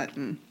thought of that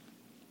in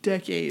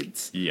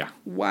decades. Yeah.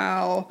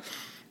 Wow.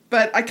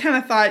 But I kind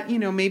of thought,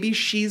 maybe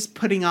she's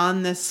putting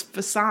on this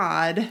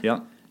facade.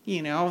 Yep.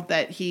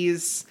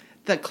 That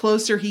the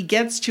closer he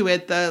gets to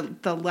it,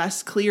 the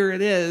less clear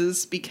it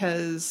is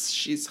because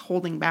she's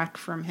holding back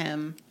from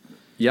him.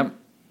 Yep.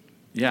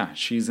 Yeah,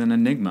 she's an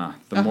enigma.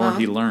 The more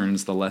he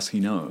learns, the less he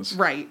knows.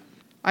 Right.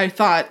 I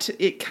thought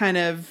it kind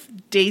of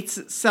dates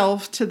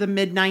itself to the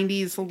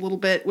mid-90s a little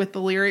bit with the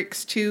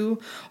lyrics, too.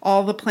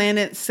 All the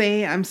planets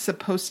say I'm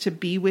supposed to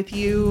be with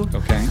you.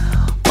 Okay.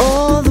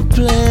 All the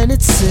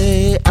planets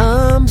say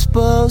I'm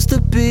supposed to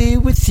be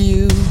with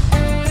you.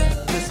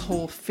 This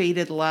whole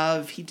faded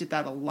love, he did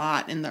that a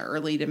lot in the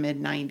early to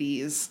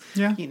mid-90s.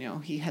 Yeah.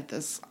 He had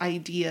this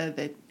idea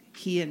that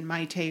he and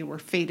Maite were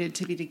fated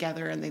to be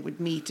together and they would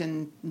meet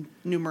in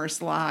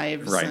numerous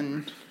lives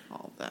and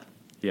all of that.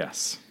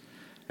 Yes.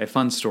 A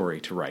fun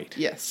story to write.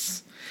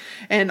 Yes.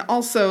 And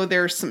also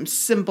there's some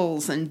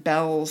cymbals and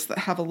bells that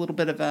have a little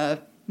bit of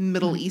a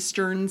Middle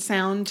Eastern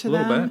sound to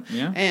them. A little bit,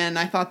 yeah. And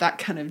I thought that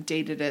kind of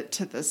dated it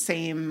to the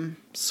same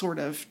sort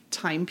of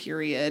time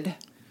period.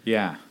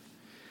 Yeah.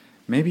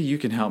 Maybe you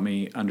can help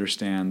me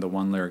understand the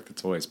one lyric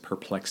that's always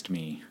perplexed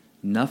me.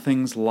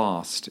 Nothing's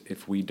lost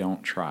if we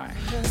don't try.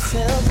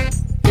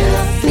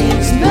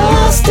 Nothing's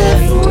lost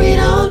if we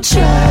don't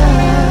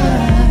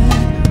try.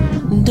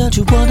 Don't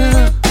you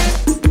wanna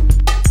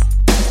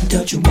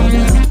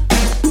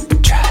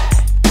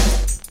try?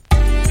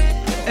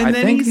 And I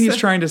then think he's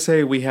trying to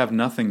say we have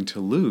nothing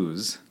to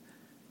lose,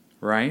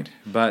 right?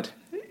 But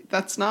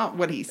that's not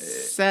what he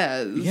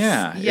says.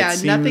 Yeah. Yeah,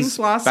 nothing's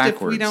lost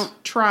backwards. if we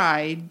don't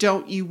try.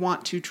 Don't you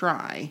want to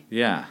try?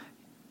 Yeah.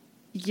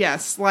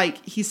 Yes,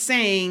 like he's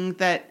saying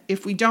that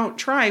if we don't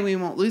try, we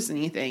won't lose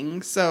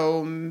anything.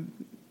 So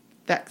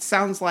that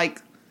sounds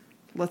like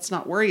let's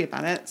not worry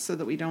about it so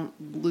that we don't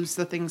lose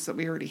the things that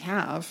we already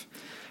have.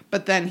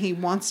 But then he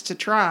wants to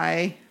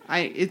try.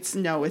 It's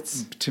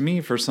to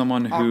me, for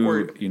someone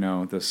awkward.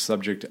 who, the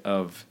subject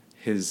of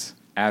his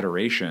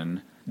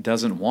adoration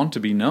doesn't want to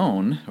be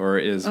known or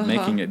is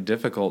making it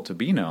difficult to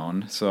be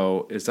known.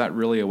 So is that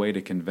really a way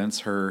to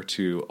convince her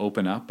to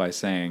open up by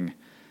saying,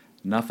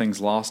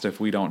 nothing's lost if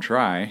we don't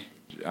try?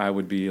 I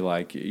would be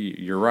like,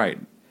 you're right.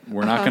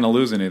 We're not going to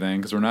lose anything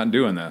because we're not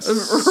doing this.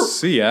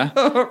 See ya.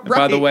 And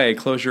by the way,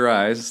 close your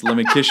eyes. Let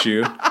me kiss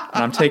you. And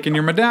I'm taking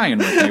your medallion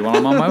with me while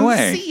I'm on my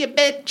way. See ya,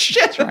 bitch.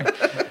 That's right.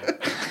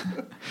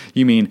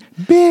 You mean,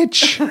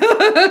 bitch.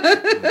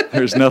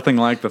 There's nothing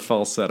like the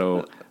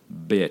falsetto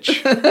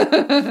bitch.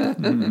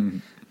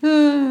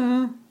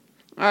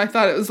 I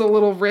thought it was a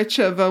little rich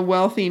of a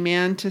wealthy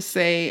man to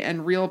say,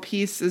 and real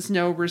peace is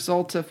no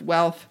result of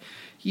wealth.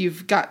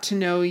 You've got to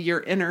know your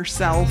inner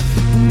self.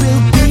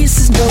 Real peace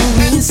is no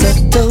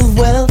result of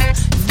wealth.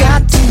 You've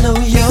got to know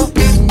your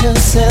inner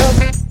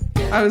self.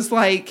 I was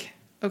like,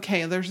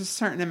 okay, there's a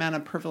certain amount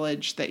of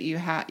privilege that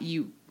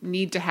you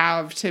need to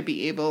have to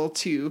be able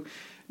to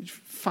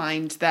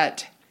find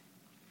that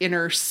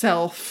inner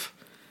self.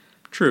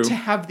 True. To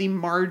have the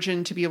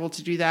margin to be able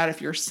to do that.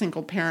 If you're a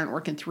single parent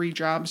working 3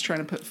 jobs trying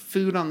to put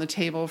food on the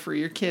table for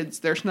your kids,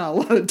 there's not a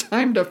lot of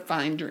time to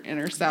find your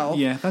inner self.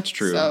 Yeah, that's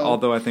true. So,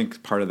 although I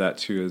think part of that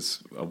too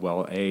is,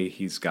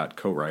 he's got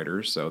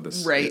co-writers, so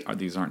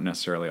these aren't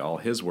necessarily all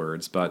his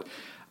words, but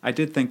I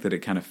did think that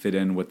it kind of fit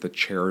in with the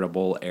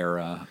charitable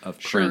era of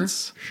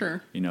Prince.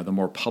 Sure. The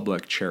more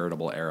public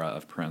charitable era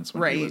of Prince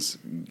when he was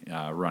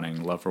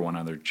running Love for One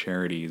Another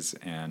charities,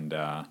 and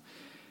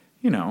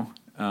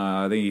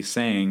they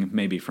saying,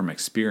 maybe from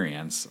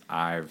experience,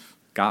 I've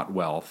got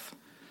wealth,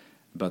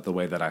 but the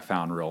way that I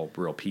found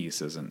real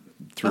peace isn't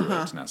through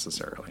it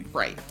necessarily.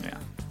 Right. Yeah.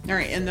 All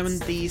right, and then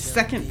the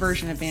second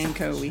version of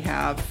Banco, we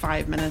have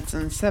 5 minutes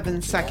and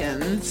 7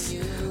 seconds.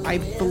 I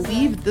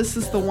believe this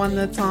is the one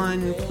that's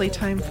on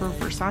Playtime for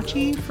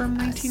Versace from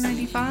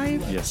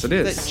 1995. Yes, it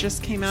is. That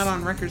just came out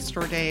on Record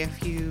Store Day a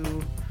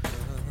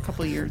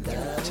couple years,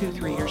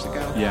 2-3 years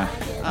ago. Yeah.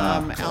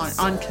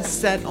 On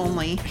cassette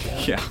only.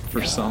 Yeah,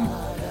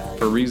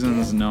 for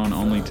reasons known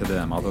only to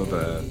them, although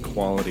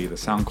the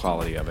sound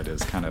quality of it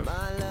is kind of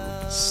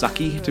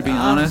sucky, to be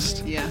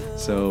honest. Yeah.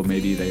 So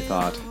maybe they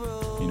thought,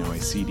 a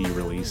CD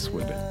release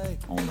would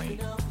only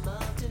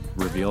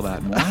reveal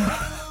that more.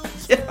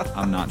 Yeah.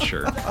 I'm not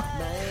sure.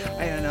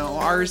 I don't know.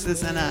 Ours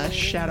is in a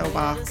shadow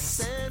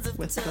box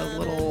with the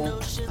little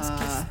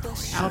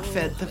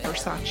outfit, the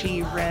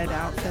Versace red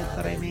outfit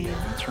that I made.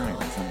 That's right.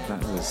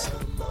 That was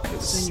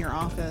It's in your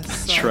office. So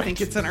That's I right.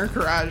 think it's in our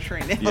garage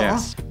right now.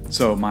 Yes.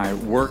 So my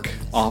work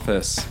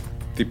office,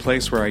 the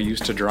place where I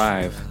used to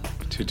drive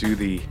to do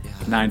the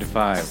 9 to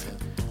 5,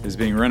 is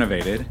being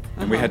renovated,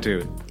 and we had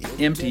to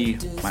empty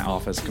my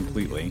office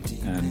completely,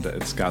 and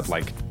it's got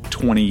like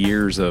 20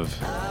 years of,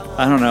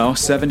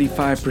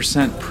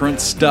 75%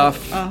 Prince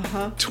stuff,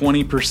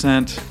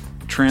 20%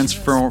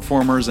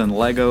 Transformers and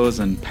Legos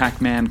and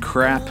Pac-Man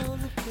crap,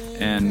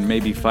 and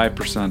maybe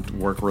 5%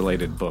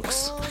 work-related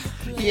books.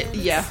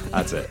 Yeah.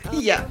 That's it.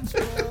 Yeah.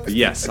 But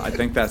yes, I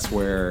think that's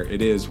where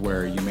it is,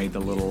 where you made the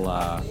little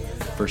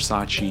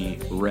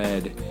Versace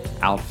red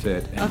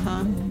outfit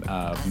and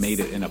made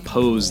it in a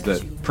pose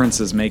that Prince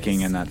is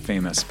making in that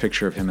famous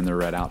picture of him in the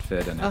red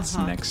outfit, and it's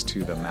next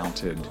to the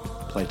mounted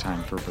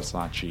Playtime for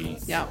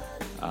Versace. Yeah.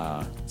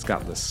 It's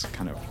got this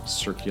kind of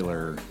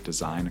circular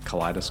design, a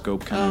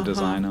kaleidoscope kind of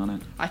design on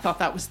it. I thought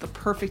that was the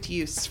perfect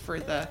use for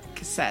the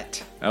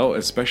cassette. Oh,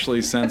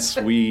 especially since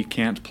we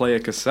can't play a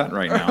cassette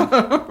right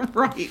now.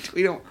 Right.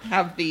 We don't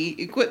have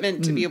the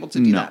equipment to be able to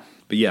do that.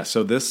 But yeah,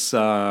 so this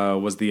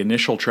was the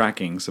initial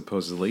tracking,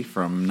 supposedly,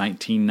 from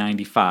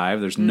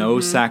 1995. There's no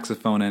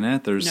saxophone in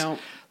it. There's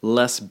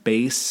less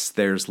bass.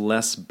 There's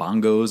less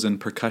bongos and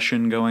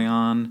percussion going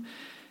on.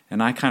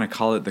 And I kind of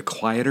call it the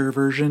quieter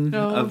version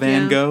of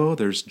Van Gogh.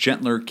 There's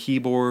gentler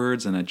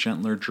keyboards and a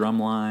gentler drum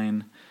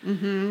line.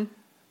 Mm-hmm.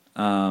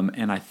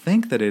 And I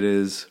think that it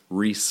is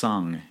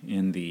re-sung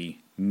in the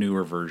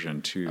newer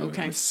version, too.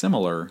 Okay. It's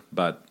similar,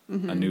 but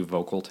a new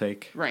vocal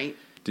take. Right.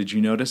 Did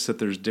you notice that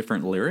there's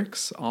different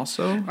lyrics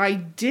also? I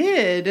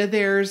did.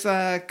 There's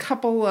a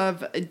couple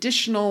of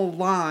additional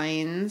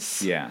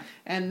lines. Yeah.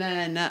 And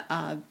then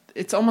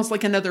it's almost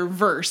like another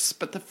verse,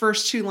 but the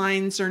first 2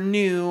 lines are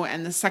new,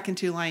 and the second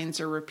 2 lines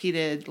are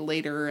repeated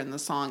later in the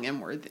song, and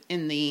we're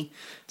in the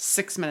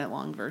 6-minute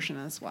long version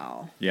as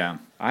well. Yeah.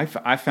 I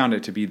found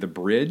it to be the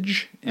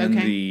bridge in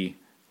the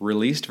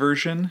released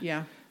version.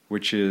 Yeah.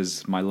 Which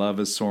is, my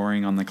love is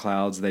soaring on the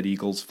clouds that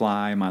eagles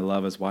fly. My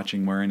love is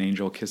watching where an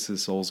angel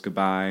kisses souls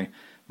goodbye.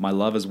 My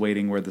love is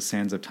waiting where the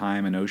sands of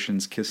time and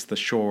oceans kiss the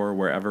shore.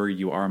 Wherever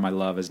you are, my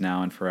love is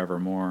now and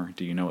forevermore.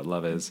 Do you know what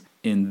love is?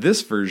 In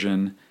this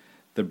version,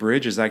 the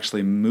bridge is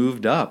actually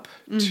moved up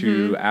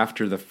to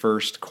after the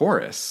first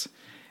chorus.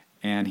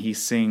 And he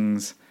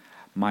sings,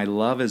 my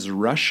love is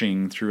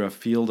rushing through a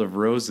field of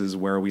roses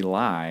where we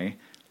lie,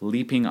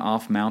 leaping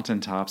off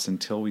mountaintops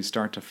until we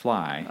start to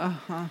fly.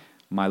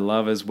 My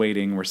love is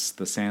waiting where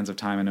the sands of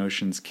time and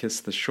oceans kiss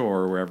the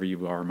shore. Wherever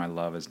you are, my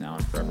love is now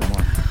and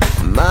forevermore.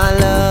 My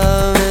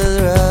love is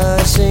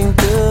rushing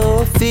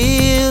through a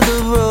field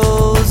of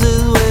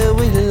roses where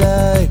we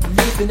lie,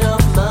 leaping off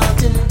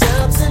mountain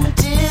tops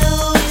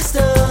until we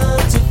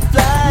start to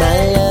fly.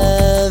 My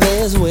love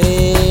is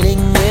waiting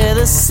where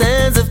the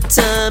sands of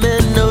time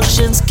and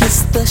oceans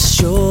kiss the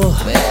shore.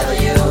 Wherever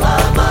you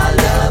are, my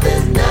love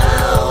is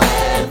now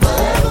and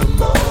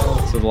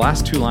forevermore. So the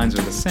last two lines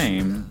are the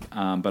same,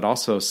 but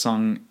also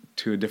sung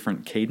to a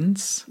different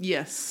cadence.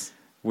 Yes.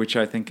 Which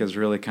I think is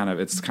really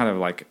it's kind of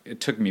like, it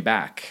took me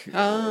back.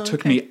 Oh, it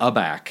took me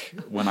aback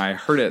when I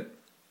heard it.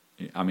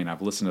 I mean,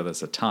 I've listened to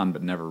this a ton,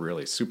 but never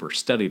really super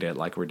studied it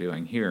like we're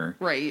doing here.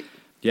 Right.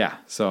 Yeah,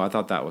 so I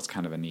thought that was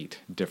kind of a neat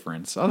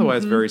difference.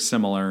 Otherwise, very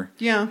similar.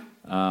 Yeah.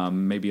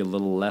 Maybe a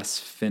little less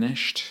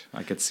finished.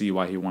 I could see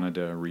why he wanted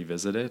to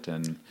revisit it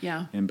and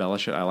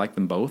embellish it. I like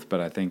them both, but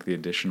I think the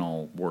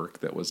additional work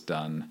that was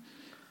done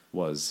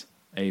was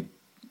a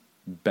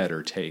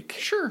better take.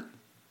 Sure.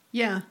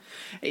 Yeah.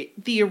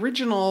 The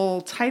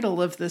original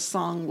title of this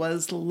song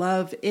was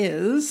Love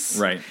Is.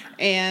 Right.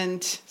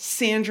 And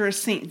Sandra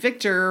St.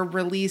 Victor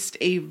released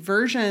a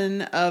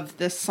version of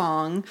this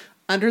song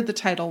under the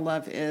title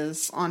Love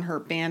Is on her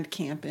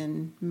Bandcamp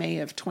in May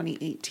of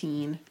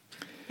 2018.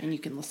 And you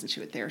can listen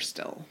to it there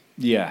still.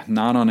 Yeah,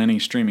 not on any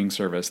streaming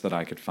service that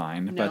I could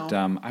find. No. But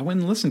I went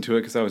and listened to it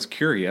because I was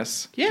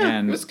curious. Yeah,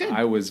 and it was good.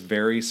 I was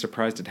very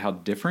surprised at how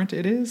different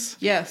it is.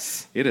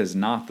 Yes. It is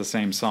not the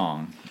same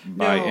song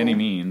by No. any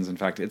means. In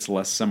fact, it's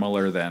less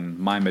similar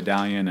than My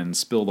Medallion and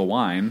Spill the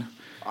Wine.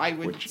 I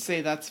would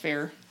say that's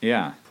fair.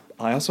 Yeah.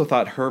 I also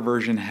thought her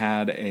version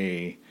had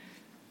a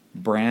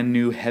Brand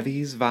New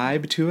Heavies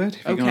vibe to it.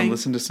 If you're going to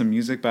listen to some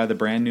music by the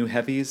Brand New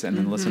Heavies and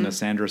then listen to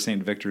Sandra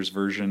St. Victor's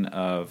version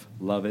of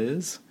Love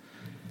Is,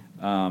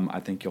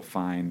 I think you'll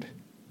find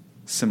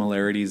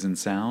similarities in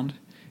sound.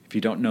 If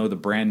you don't know the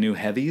Brand New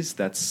Heavies,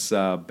 that's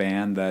a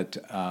band that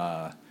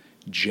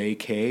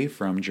J.K.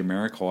 from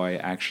Jamiroquai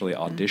actually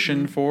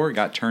auditioned for,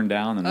 got turned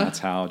down, and that's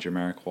how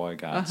Jamiroquai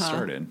got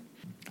started.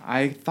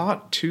 I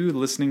thought, too,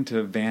 listening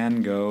to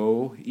Van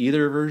Gogh,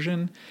 either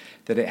version,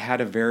 that it had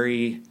a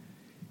very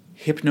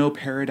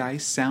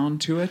Hypno-Paradise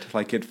sound to it.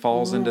 Like it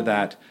falls into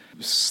that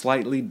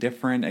slightly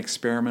different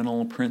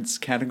experimental Prince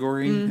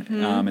category.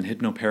 And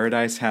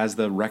Hypno-Paradise has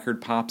the record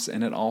pops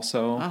in it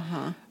also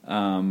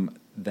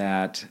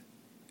that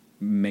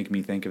make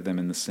me think of them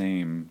in the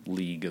same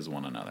league as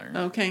one another.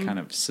 Okay. Kind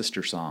of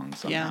sister songs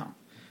somehow. Yeah.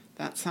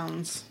 That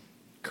sounds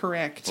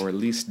correct. Or at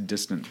least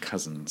distant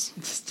cousins.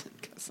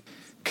 Distant cousin.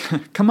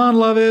 Come on,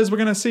 Love Is, we're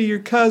going to see your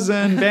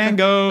cousin, Van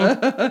Gogh.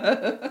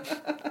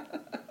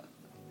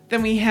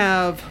 Then we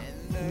have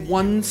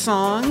one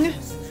song.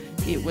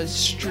 It was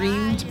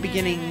streamed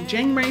beginning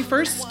January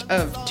 1st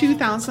of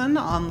 2000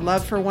 on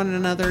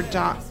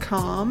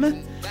loveforOneAnother.com.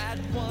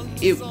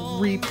 It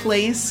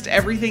replaced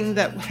everything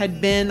that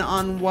had been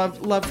on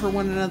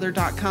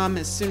loveforOneAnother.com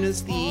as soon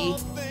as the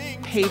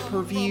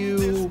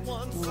pay-per-view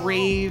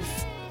rave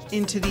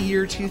into the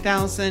year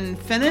 2000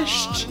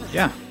 finished.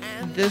 Yeah.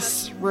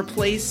 This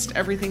replaced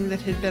everything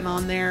that had been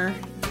on there.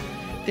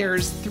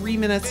 There's 3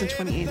 minutes and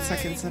 28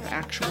 seconds of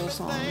actual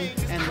song,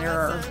 and there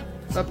are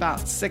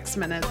about 6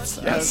 minutes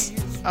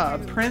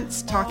of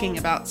Prince talking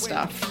about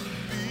stuff.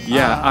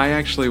 Yeah, I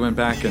actually went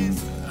back and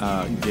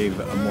gave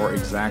a more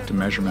exact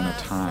measurement of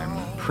time.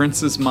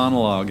 Prince's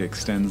monologue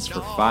extends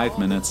for 5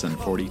 minutes and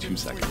 42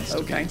 seconds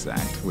to be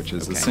exact, which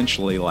is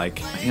essentially like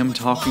him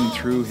talking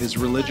through his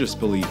religious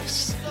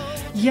beliefs.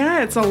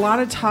 Yeah, it's a lot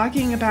of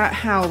talking about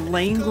how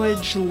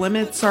language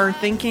limits our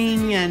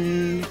thinking,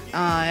 and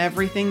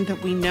everything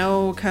that we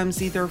know comes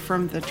either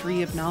from the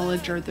tree of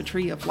knowledge or the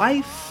tree of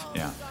life.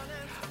 Yeah.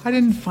 I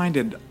didn't find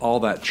it all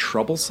that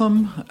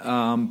troublesome,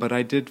 but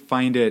I did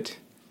find it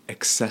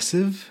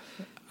excessive.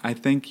 I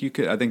think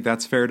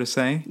that's fair to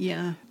say.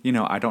 Yeah. You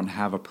know, I don't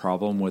have a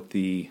problem with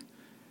the,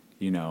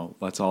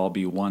 let's all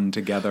be one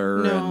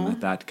together and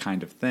that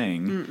kind of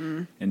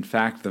thing. In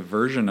fact, the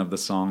version of the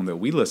song that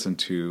we listened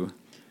to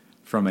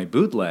from a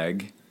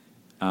bootleg,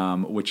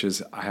 which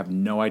is, I have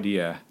no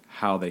idea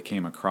how they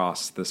came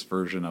across this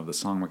version of the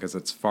song because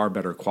it's far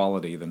better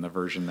quality than the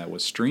version that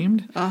was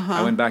streamed.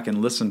 I went back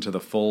and listened to the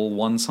full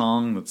one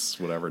song that's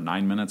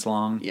 9 minutes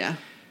long. Yeah.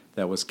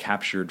 That was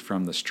captured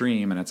from the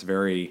stream, and it's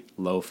very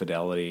low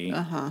fidelity,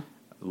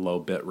 low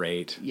bit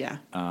rate. Yeah.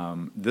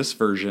 This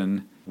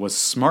version was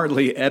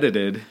smartly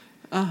edited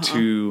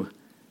to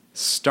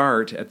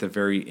start at the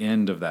very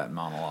end of that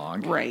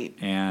monologue. Right.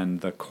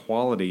 And the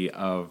quality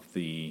of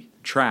the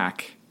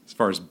track, as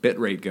far as bit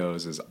rate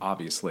goes, is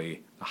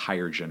obviously a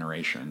higher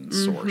generation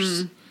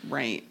source.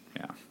 Right.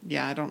 Yeah.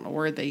 Yeah, I don't know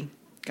where they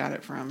got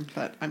it from,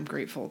 but I'm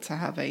grateful to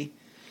have a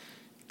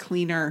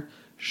cleaner,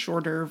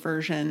 shorter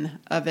version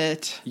of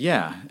it.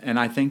 Yeah, and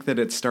I think that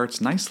it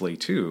starts nicely,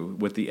 too,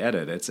 with the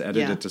edit. It's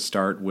edited to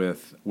start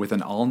with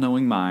an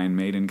all-knowing mind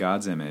made in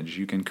God's image.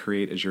 You can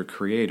create as your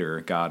creator,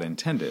 God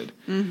intended.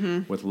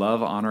 With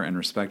love, honor, and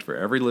respect for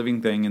every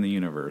living thing in the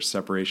universe,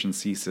 separation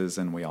ceases,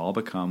 and we all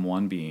become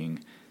one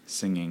being,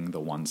 singing the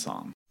one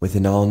song. With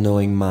an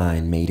all-knowing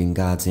mind made in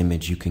God's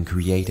image, you can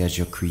create as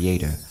your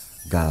creator,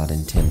 God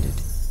intended.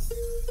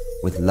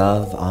 With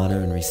love, honor,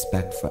 and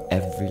respect for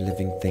every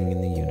living thing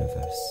in the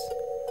universe.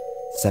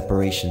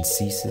 Separation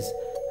ceases,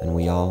 and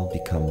we all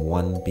become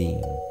one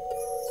being,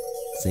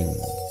 singing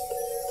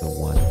the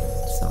one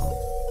song.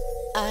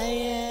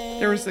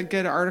 There was a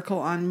good article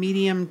on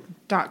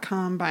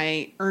medium.com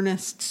by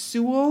Ernest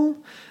Sewell,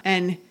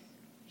 and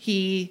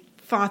he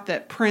thought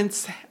that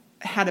Prince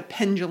had a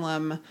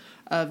pendulum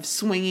of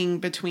swinging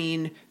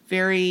between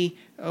very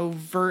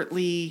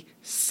overtly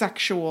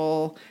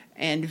sexual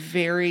and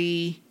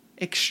very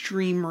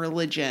extreme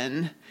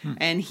religion.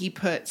 And he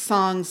put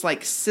songs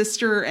like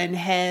Sister and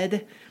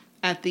Head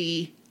at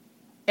the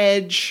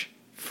edge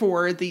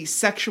for the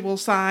sexual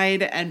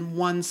side and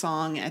one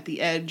song at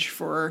the edge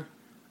for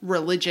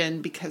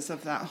religion because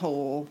of that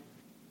whole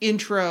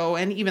intro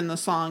and even the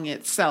song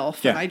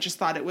itself. Yeah. And I just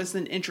thought it was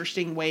an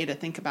interesting way to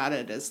think about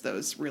it, as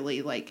those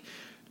really like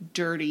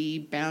dirty,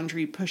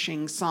 boundary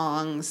pushing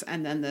songs,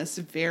 and then this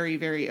very,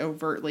 very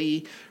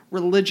overtly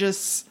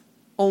religious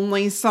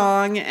only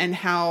song, and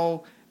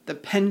how the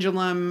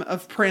pendulum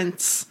of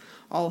Prince,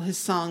 all his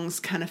songs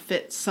kind of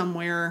fit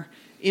somewhere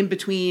in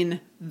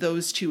between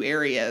those two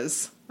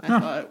areas. I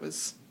thought it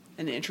was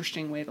an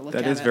interesting way to look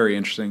at it. That is very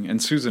interesting.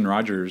 And Susan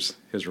Rogers,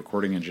 his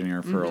recording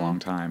engineer for a long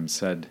time,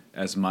 said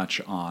as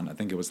much on, I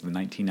think it was the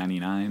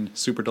 1999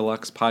 Super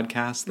Deluxe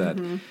podcast,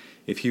 that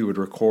if he would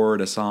record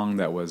a song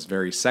that was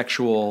very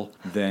sexual,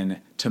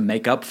 then to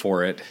make up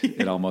for it,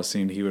 it almost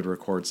seemed he would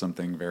record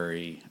something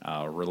very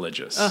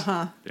religious,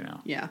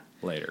 Yeah.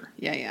 later.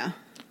 Yeah.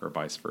 Or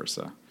vice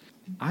versa.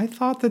 I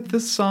thought that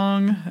this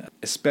song,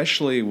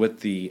 especially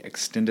with the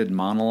extended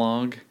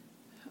monologue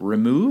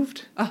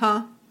removed,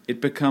 it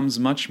becomes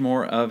much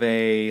more of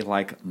a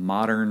like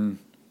modern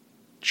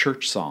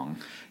church song.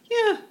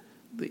 Yeah.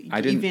 The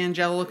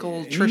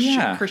evangelical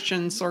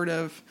Christian sort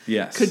of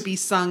could be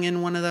sung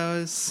in one of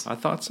those. I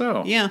thought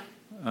so. Yeah.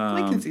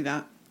 I can see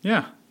that.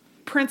 Yeah.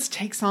 Prince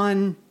takes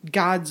on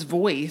God's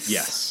voice.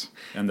 Yes.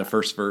 And the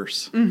first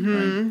verse.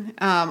 Right?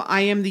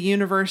 I am the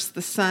universe,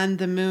 the sun,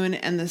 the moon,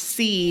 and the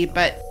sea,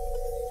 but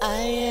I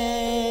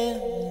am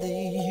the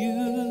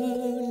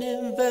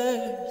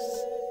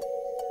universe,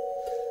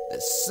 the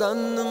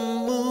sun, the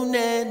moon,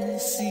 and the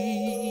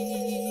sea.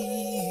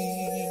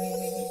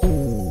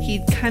 he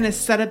kind of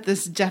set up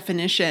this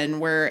definition,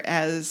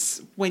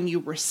 whereas when you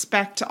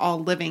respect all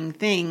living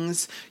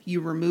things, you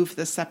remove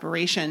the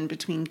separation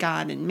between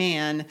God and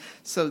man.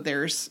 So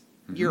there's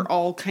you're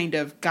all kind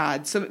of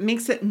God. So it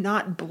makes it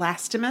not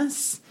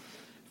blasphemous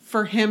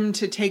for him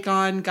to take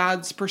on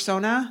God's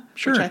persona,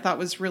 Sure. which I thought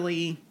was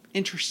really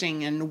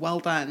interesting and well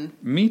done.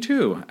 Me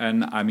too.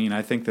 And I mean,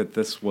 I think that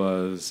this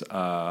was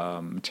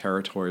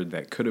territory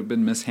that could have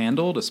been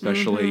mishandled,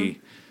 especially,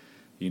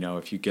 you know,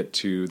 if you get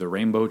to the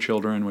Rainbow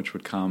Children, which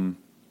would come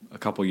a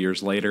couple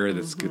years later.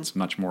 This gets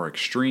much more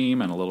extreme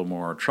and a little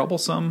more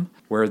troublesome,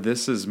 where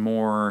this is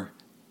more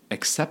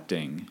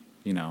accepting,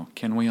 you know,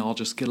 can we all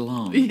just get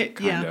along,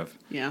 kind of.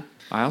 Yeah.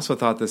 I also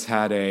thought this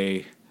had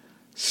a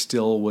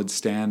still would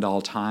stand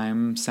all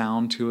time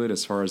sound to it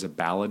as far as a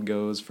ballad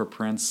goes for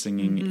Prince,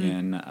 singing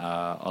in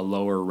a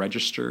lower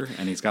register,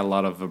 and he's got a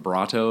lot of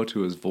vibrato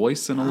to his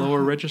voice in a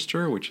lower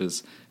register, which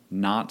is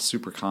not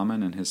super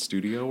common in his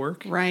studio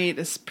work. Right.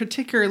 It's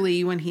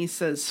particularly when he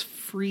says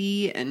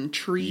free and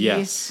tree.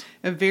 Yes.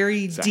 A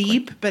very Exactly.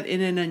 deep, but in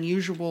an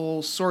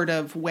unusual sort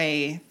of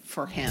way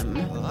for him.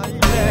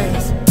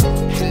 Yes,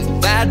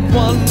 that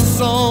one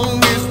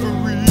song is free.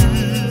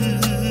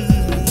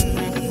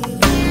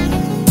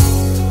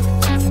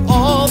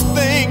 All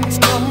things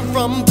come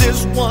from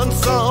this one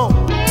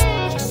song.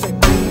 She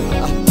said,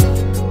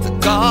 the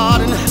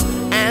garden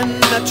and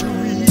the tree.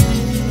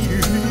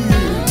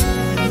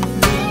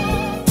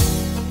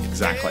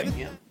 Exactly.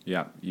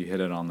 Yeah, you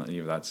hit it on the.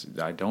 That's.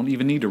 I don't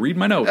even need to read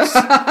my notes.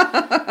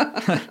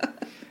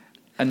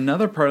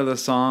 Another part of the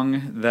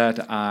song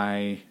that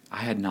I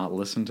had not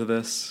listened to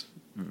this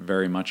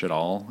very much at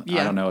all.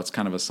 Yeah. I don't know. It's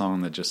kind of a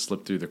song that just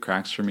slipped through the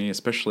cracks for me,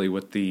 especially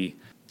with the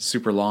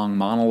super long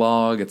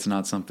monologue. It's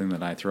not something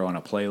that I throw on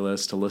a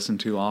playlist to listen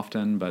to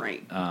often, but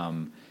Right.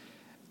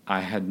 I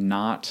had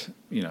not,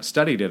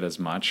 studied it as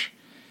much.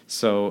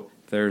 So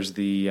there's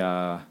the,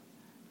 I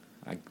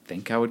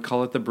think I would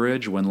call it the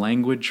bridge, when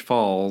language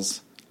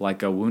falls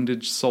like a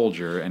wounded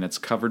soldier and it's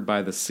covered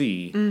by the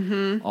sea.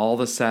 Mm-hmm. All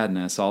the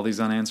sadness, all these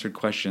unanswered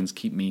questions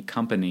keep me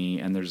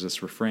company. And there's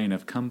this refrain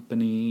of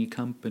company,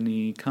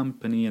 company,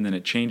 company. And then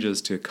it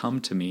changes to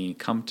come to me,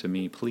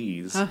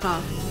 please.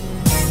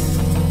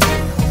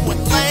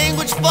 When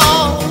language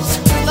falls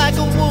like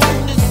a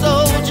wounded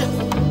soldier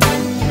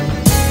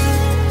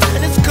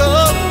and it's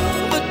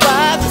covered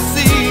by the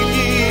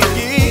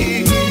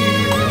sea,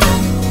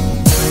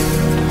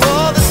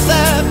 all the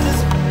sadness,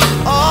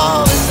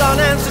 all these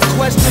unanswered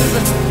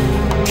questions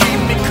keep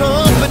me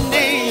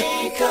company.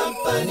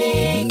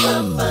 Company,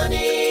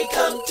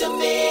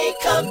 company,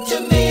 come to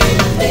me,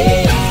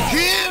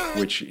 please.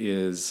 Which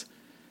is,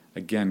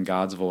 again,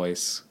 God's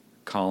voice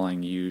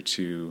calling you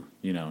to,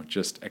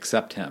 just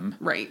accept him.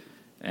 Right.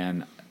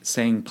 And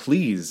saying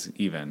please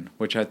even,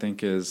 which I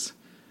think is,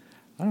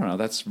 I don't know,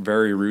 that's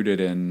very rooted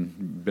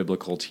in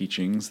biblical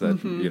teachings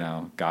that, you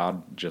know,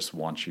 God just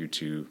wants you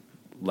to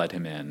let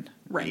him in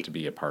and to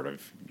be a part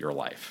of your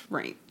life.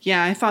 Right.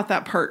 Yeah, I thought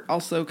that part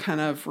also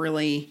kind of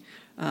really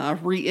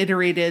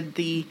reiterated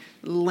the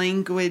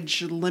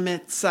language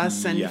limits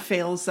us and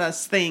fails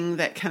us thing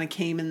that kind of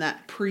came in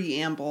that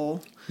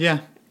preamble.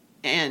 Yeah.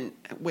 And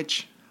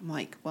which I'm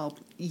like, well,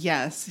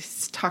 yes,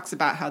 he talks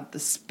about how the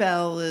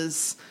spell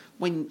is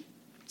when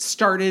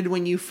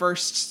you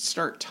first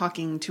start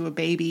talking to a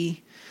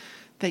baby,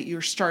 that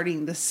you're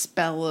starting the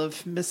spell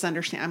of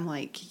misunderstanding. I'm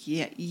like,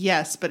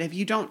 yes, but if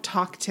you don't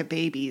talk to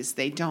babies,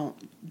 they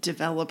don't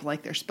develop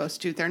like they're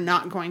supposed to. They're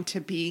not going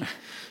to be,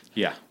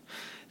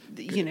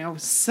 you know,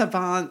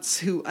 savants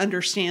who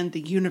understand the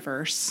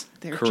universe.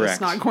 They're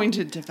just not going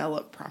to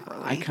develop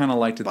properly. I kind of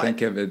like to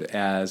think of it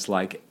as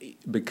like,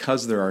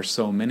 because there are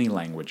so many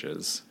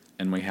languages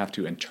and we have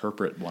to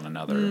interpret one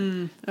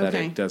another, that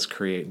it does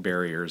create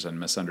barriers and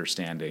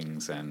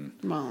misunderstandings and...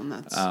 Well, and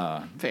that's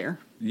fair.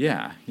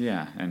 Yeah,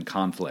 and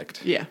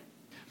conflict. Yeah.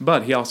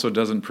 But he also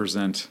doesn't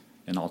present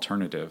an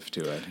alternative to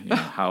it. You know,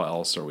 how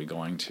else are we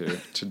going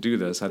to do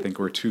this? I think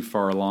we're too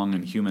far along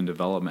in human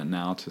development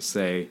now to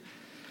say,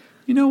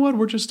 you know what,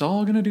 we're just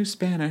all going to do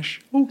Spanish.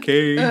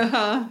 Okay.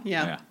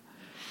 Yeah.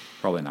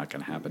 Probably not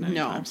going to happen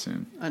anytime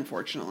soon.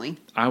 Unfortunately.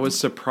 I was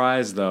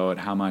surprised, though, at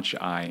how much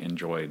I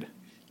enjoyed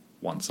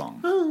one song.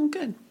 Oh,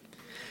 good.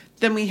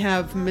 Then we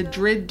have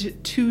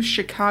Madrid to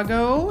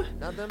Chicago.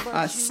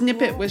 A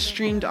snippet was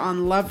streamed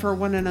on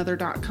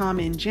loveforonanother.com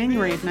in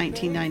January of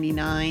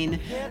 1999.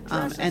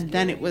 And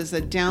then it was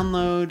a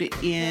download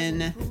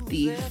in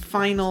the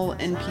final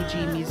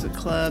NPG Music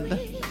Club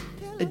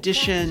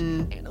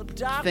edition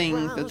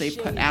thing that they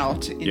put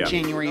out in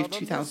January of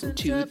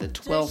 2002, the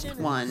 12th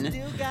one.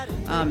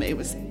 It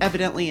was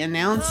evidently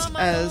announced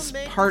as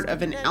part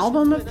of an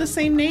album of the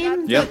same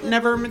name that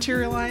never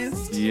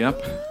materialized.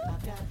 Yep.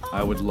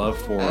 I would love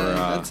for...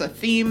 that's a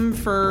theme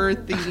for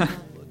the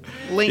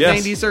late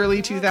 90s,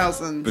 early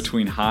 2000s.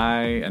 Between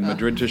High and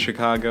Madrid to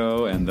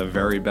Chicago and the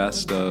very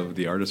best of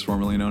the artist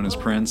formerly known as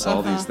Prince,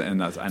 all these,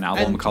 and that's an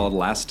album called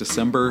Last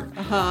December.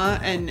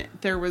 And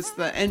there was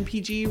the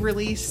NPG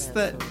release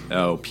that...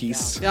 Oh,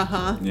 Peace.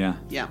 Yeah.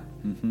 Yeah.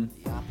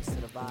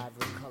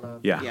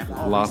 Yeah,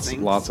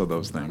 lots of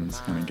those things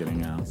kind of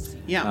getting out.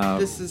 Yeah,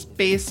 this is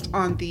based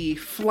on the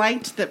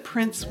flight that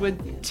Prince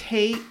would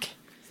take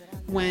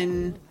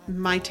when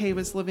Maite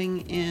was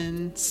living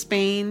in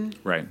Spain.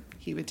 Right.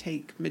 He would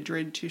take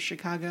Madrid to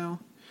Chicago,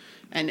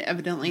 and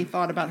evidently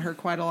thought about her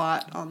quite a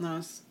lot on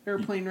those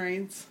airplane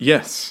rides.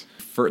 Yes.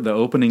 For the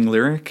opening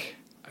lyric,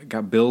 I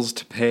got bills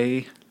to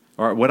pay.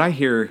 Or what I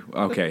hear,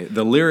 okay,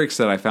 the lyrics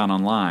that I found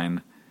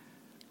online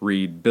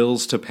read,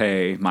 bills to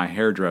pay, my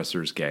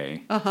hairdresser's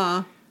gay.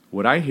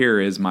 What I hear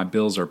is, my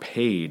bills are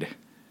paid,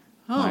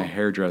 my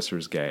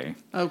hairdresser's gay.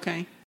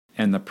 Okay.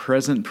 And the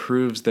present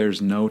proves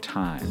there's no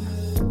time.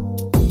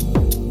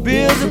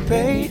 Bills are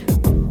paid,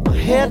 my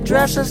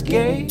hairdresser's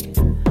gay,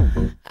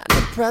 and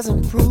the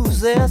present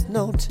proves there's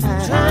no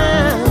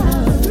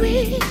time.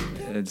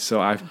 And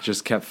so I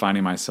just kept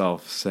finding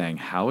myself saying,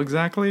 how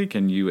exactly?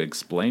 Can you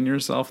explain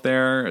yourself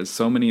there? There's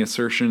so many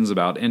assertions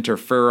about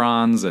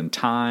interferons and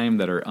time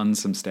that are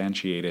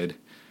unsubstantiated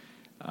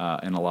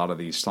in a lot of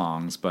these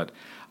songs. But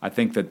I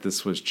think that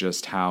this was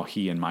just how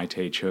he and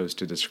Maite chose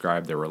to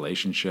describe their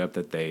relationship,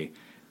 that they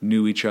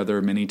knew each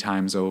other many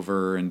times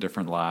over in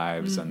different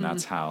lives, and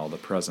that's how the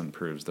present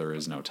proves there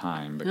is no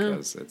time,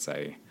 because it's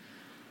a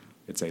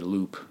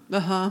loop,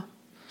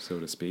 so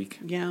to speak.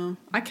 Yeah.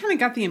 I kind of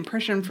got the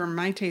impression from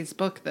Maite's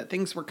book that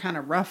things were kind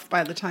of rough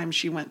by the time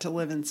she went to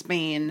live in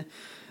Spain.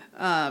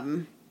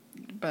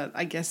 But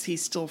I guess he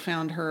still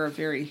found her a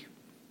very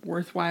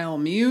worthwhile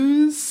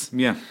muse.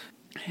 Yeah.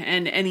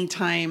 And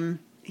anytime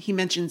he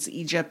mentions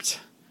Egypt,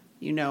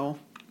 you know,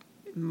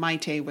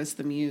 Maite was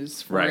the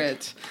muse for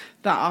it.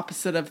 The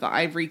opposite of the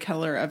ivory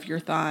color of your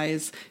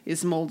thighs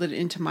is molded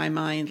into my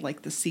mind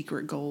like the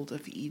secret gold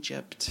of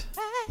Egypt.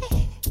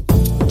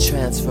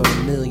 Transfer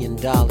 $1 million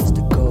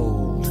to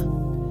gold.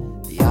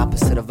 The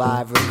opposite of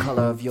ivory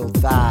color of your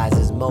thighs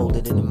is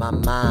molded into my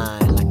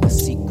mind like the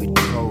secret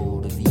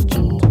code of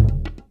Egypt.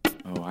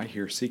 Oh, I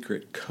hear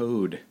secret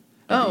code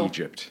of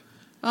Egypt.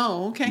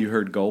 Oh, okay. You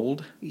heard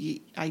gold?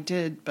 I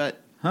did,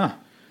 but... Huh.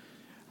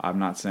 I'm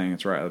not saying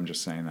it's right. I'm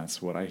just saying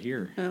that's what I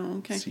hear. Oh,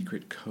 okay.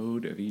 Secret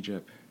code of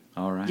Egypt.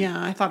 All right.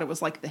 Yeah, I thought it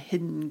was like the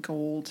hidden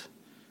gold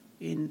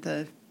in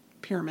the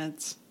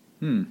pyramids.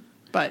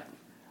 But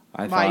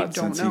I thought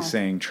since he's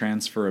saying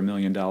transfer $1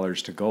 million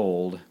to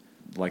gold,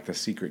 like the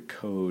secret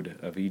code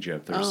of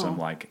Egypt, there's some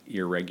like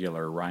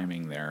irregular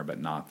rhyming there, but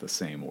not the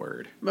same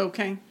word.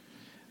 Okay.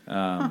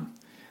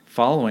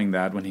 Following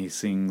that, when he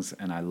sings,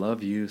 and I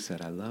love you,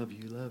 said I love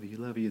you, love you,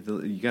 love you.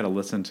 You got to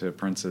listen to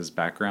Prince's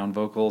background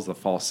vocals, the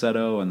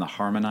falsetto and the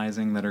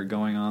harmonizing that are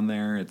going on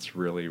there. It's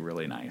really,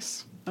 really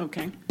nice.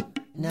 Okay.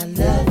 And I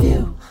love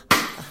you.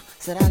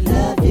 Said I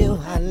love you,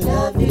 I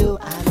love you,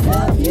 I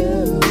love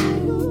you.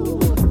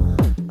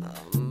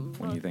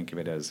 When you think of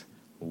it as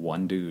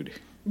one dude.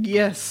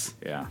 Yes.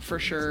 Yeah. For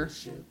sure.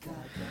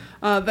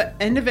 The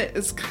end of it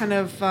is kind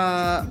of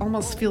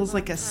almost feels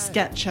like a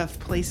sketch of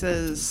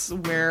places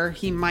where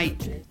he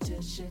might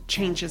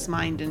change his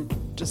mind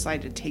and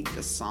decide to take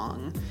this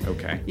song.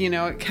 Okay. You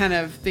know, it kind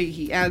of,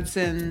 he adds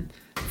in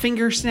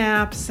finger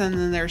snaps, and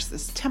then there's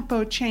this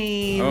tempo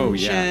change. Oh,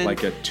 yeah. And,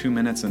 Like at 2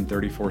 minutes and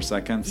 34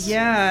 seconds.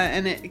 yeah,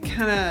 and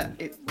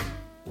it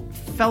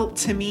felt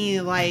to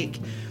me like,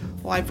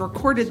 well, I've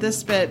recorded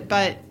this bit,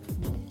 but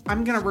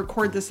I'm going to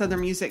record this other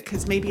music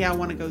because maybe I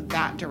want to go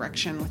that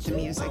direction with the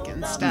music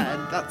instead.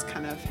 That's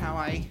kind of how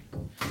I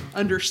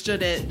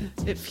understood it.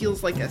 It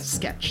feels like a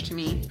sketch to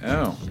me.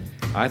 Oh,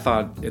 I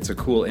thought it's a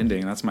cool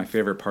ending. That's my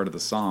favorite part of the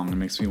song. It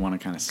makes me want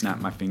to kind of snap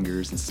my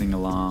fingers and sing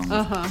along.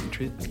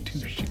 Trip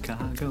to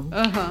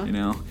Chicago. You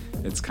know,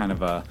 it's kind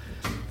of a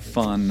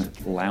fun,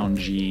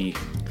 loungy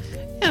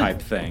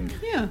type thing.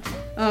 Yeah.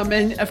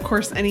 And of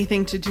course,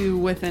 anything to do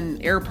with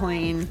an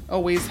airplane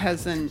always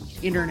has an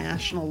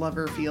international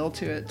lover feel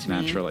to it to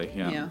me. Naturally,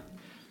 yeah.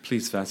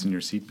 Please fasten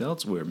your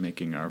seatbelts. We're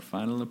making our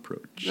final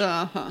approach.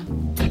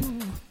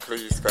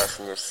 Please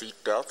fasten your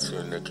seatbelts.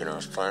 We're making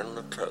our final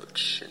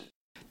approach.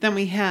 Then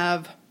we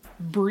have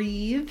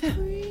Breathe.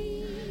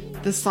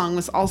 This song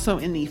was also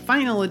in the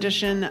final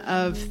edition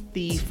of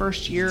the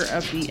first year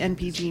of the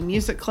NPG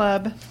Music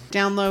Club.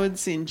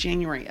 Downloads in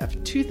January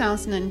of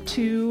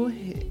 2002.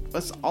 It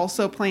was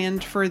also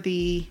planned for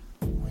the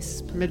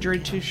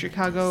Madrid to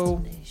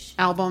Chicago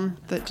album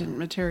that didn't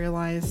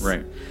materialize.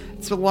 Right.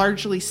 It's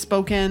largely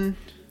spoken.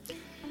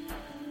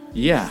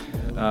 Yeah.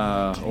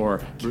 Or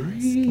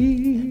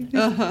breathe.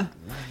 Yeah,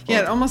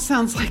 it almost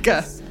sounds like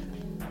a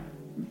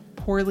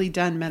poorly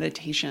done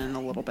meditation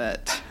a little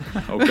bit.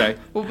 Okay.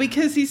 Well,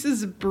 because he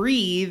says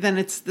breathe and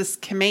it's this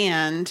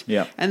command.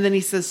 Yeah. And then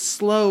he says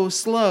slow,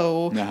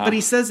 slow. But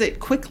he says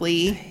it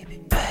quickly.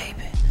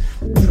 Baby,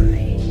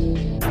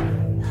 breathe.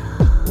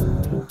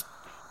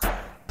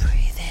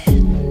 Breathe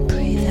in,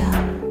 breathe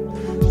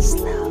out.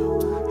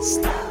 Slow,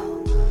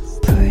 slow,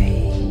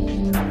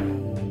 breathe.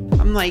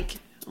 I'm like,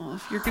 well,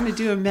 if you're going to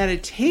do a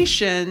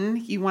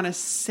meditation, you want to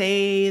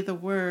say the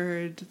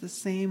word the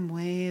same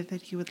way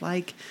that you would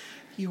like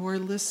your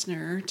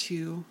listener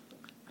to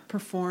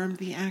perform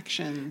the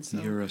action.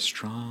 So You're a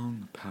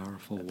strong,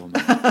 powerful woman.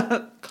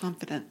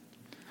 confident.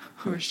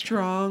 You're a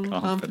strong,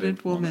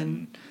 confident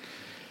woman.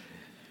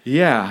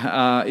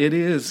 Yeah, it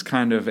is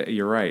kind of,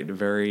 you're right,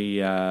 very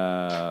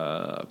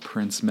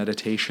Prince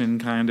meditation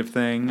kind of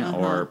thing,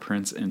 or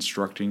Prince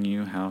instructing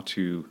you how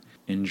to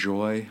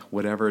enjoy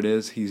whatever it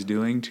is he's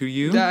doing to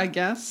you. I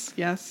guess,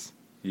 yes.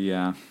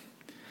 Yeah.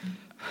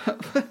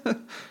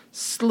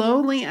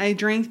 Slowly I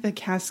drink the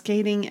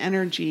cascading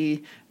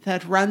energy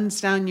that runs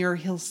down your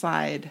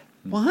hillside.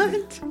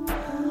 What?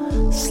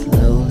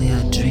 Slowly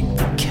I drink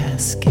the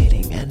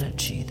cascading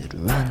energy that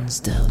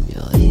runs down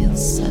your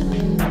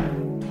hillside.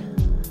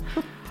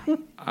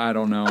 I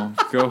don't know.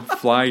 Go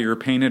fly your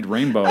painted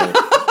rainbow.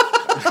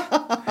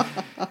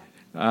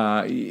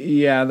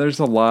 Yeah, there's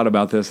a lot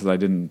about this that I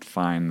didn't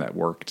find that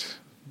worked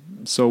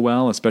so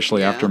well,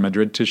 especially after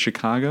Madrid to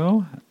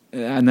Chicago.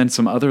 And then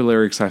some other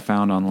lyrics I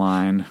found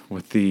online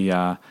with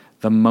the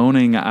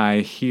moaning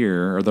I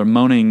hear, or the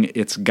moaning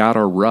it's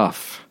gotta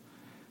rough,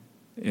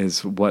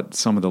 is what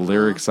some of the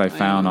lyrics I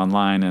found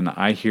online. And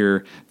I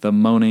hear the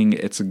moaning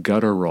it's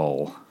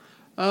guttural.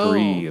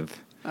 Breathe.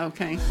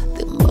 Okay.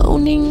 The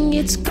moaning,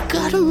 it's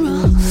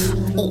guttural.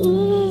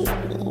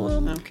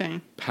 Okay.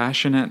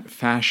 Passionate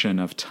fashion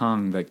of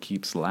tongue that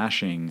keeps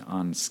lashing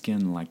on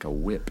skin like a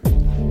whip.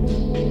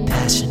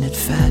 Passionate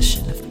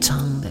fashion of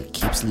tongue that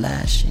keeps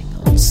lashing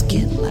on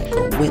skin like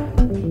a whip.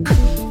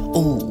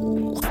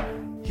 Ooh.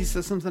 He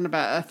says something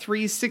about a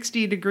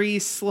 360-degree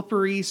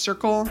slippery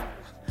circle.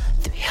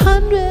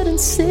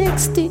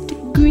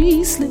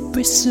 360-degree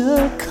slippery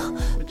circle.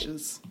 Which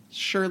is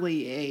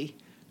surely a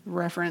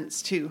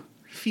reference to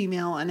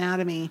female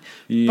anatomy.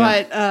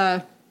 Yeah.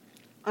 But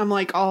I'm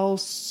like, all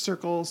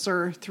circles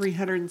are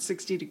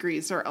 360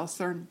 degrees or else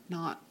they're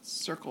not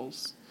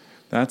circles.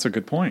 That's a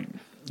good point.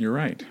 You're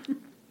right.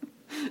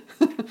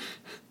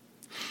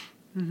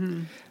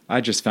 I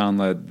just found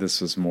that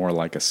this was more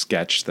like a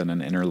sketch than an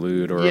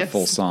interlude or a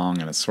full song,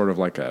 and it's sort of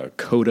like a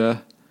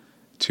coda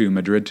to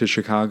Madrid to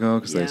Chicago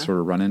because they sort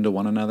of run into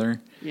one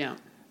another. Yeah.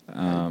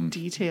 A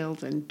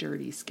detailed and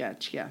dirty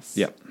sketch, yes.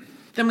 Yep.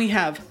 Then we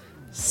have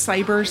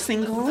Cyber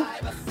Single,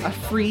 a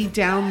free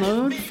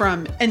download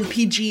from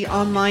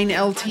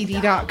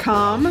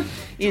npgonlineltd.com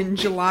in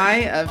July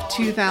of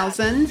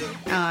 2000.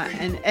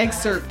 An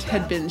excerpt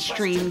had been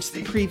streamed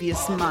the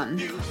previous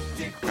month.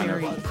 Kind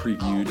of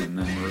previewed and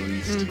then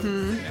released.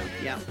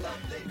 Yeah.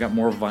 We got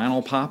more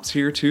vinyl pops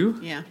here too.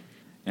 Yeah.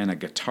 And a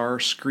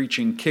guitar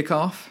screeching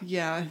kickoff.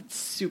 Yeah, it's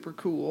super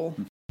cool.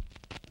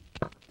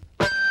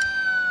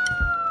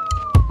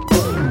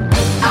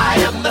 I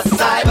am the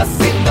cyber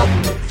single,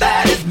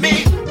 that is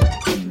me.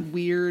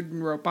 Weird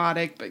and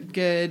robotic, but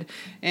good.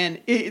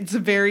 And it's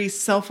very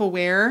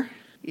self-aware.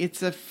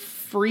 It's a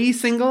free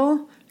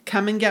single.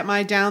 Come and get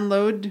my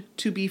download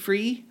to be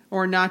free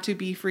or not to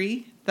be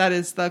free. That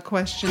is the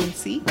question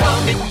C.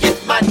 Come and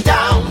get my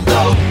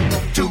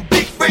download. To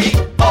be free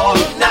or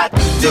not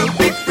to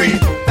be free,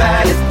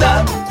 that is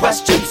the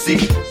question.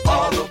 See,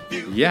 all of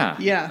you. Yeah.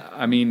 Yeah.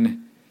 I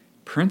mean,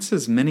 Prince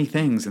is many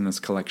things in this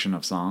collection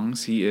of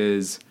songs. He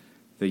is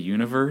the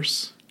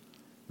universe,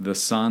 the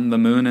sun, the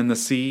moon, and the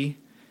sea,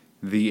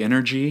 the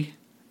energy,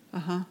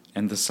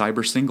 and the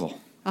cyber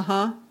single.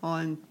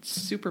 On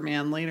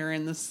Superman later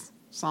in this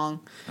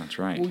song. That's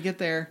right. We'll get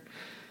there.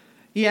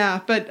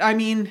 Yeah, but I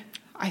mean,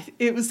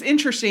 it was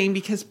interesting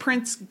because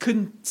Prince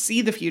couldn't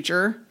see the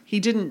future. He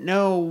didn't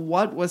know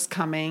what was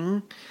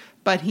coming,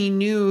 but he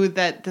knew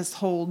that this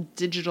whole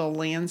digital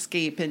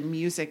landscape in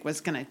music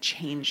was going to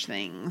change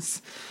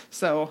things.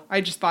 So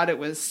I just thought it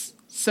was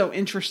so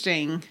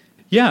interesting.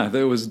 Yeah,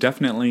 that was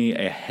definitely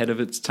ahead of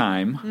its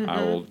time.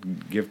 I will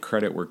give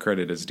credit where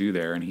credit is due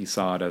there, and he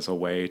saw it as a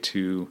way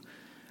to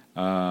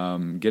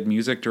get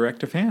music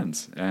direct to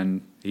fans,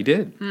 and he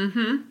did.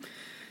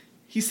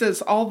 He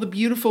says, all the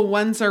beautiful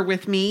ones are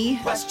with me.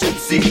 Question,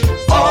 see,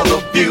 all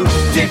the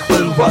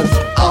beautiful ones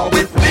are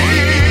with me.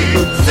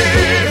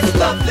 See,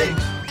 lovely.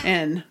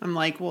 And I'm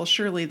like, well,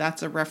 surely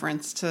that's a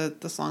reference to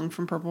the song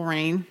from Purple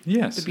Rain.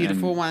 Yes, The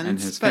beautiful ones.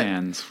 and his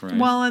fans, right?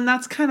 Well, and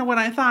that's kind of what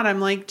I thought. I'm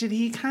like, did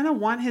he kind of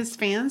want his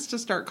fans to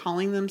start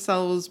calling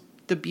themselves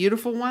the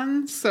beautiful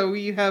ones? So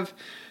you have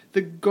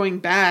going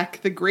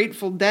back, the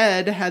Grateful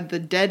Dead had the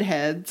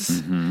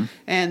Deadheads.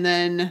 And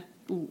then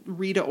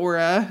Rita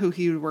Ora, who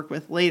he would work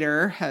with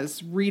later,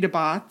 has Rita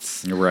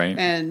Bots. Right.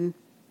 And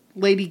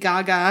Lady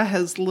Gaga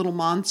has Little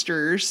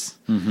Monsters.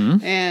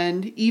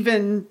 And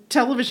even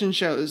television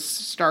shows.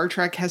 Star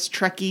Trek has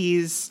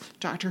Trekkies.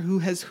 Doctor Who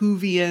has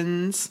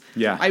Whovians.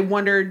 Yeah. I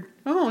wondered,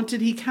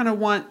 did he kind of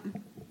want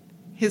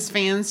his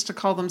fans to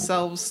call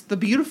themselves the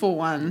beautiful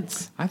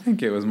ones? I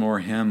think it was more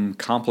him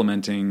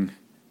complimenting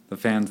the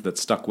fans that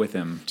stuck with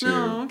him to,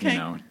 Oh, okay.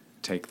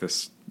 take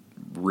this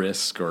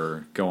risk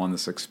or go on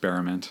this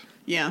experiment.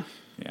 Yeah,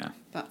 Yeah.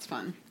 that's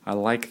fun. I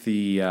like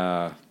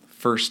the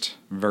first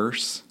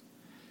verse.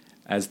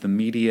 As the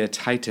media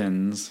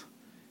tightens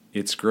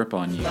its grip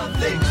on you. As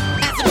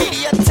the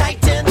media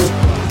tightens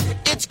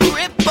its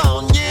grip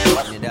on you.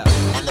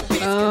 And the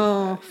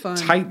Oh, fun.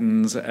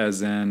 Tightens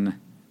as in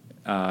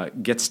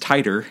gets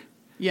tighter.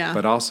 Yeah.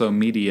 But also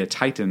media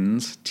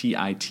titans,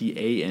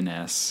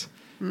 Titans.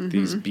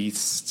 These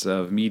beasts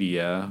of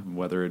media,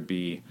 whether it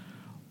be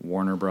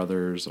Warner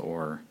Brothers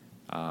or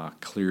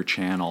Clear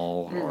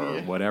Channel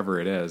or whatever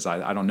it is.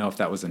 I don't know if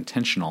that was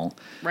intentional.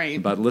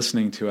 Right. But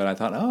listening to it, I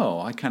thought,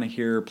 I kind of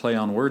hear play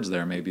on words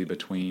there maybe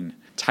between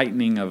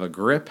tightening of a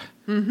grip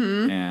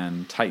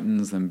and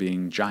titans them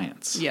being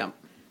giants. Yeah.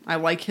 I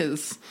like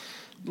his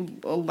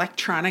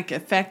electronic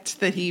effect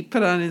that he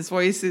put on his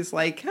voice. Is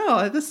like,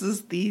 this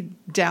is the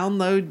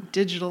download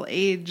digital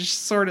age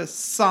sort of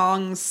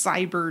song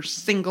cyber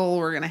single.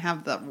 We're going to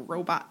have the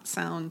robot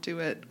sound to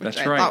it, which That's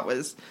I right. thought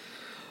was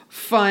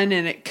fun,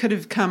 and it could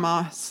have come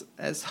off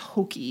as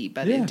hokey,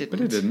 but it didn't.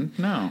 But it didn't,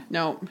 no.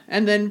 No.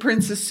 And then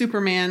Prince's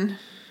Superman.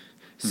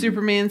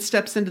 Superman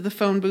steps into the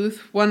phone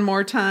booth one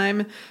more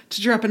time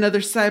to drop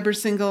another cyber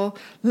single,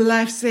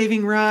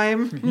 life-saving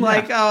rhyme. I'm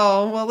like,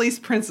 at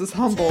least Prince is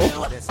humble.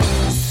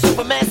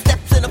 Superman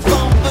steps in a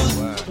phone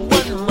booth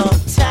one more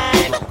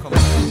time.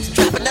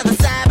 Drop another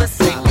cyber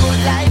single,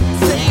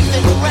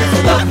 life-saving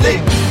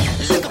rhyme.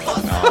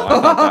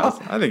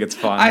 I think it's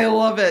fun. I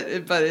love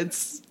it, but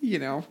it's,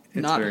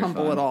 not very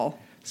humble fun. at all.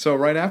 So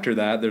right after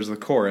that, there's the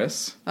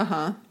chorus.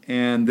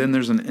 And then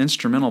there's an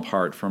instrumental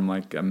part from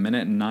like a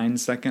minute and 9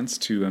 seconds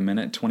to a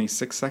minute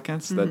 26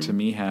 seconds that to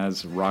me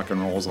has Rock and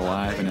Roll's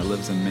Alive and It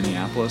Lives in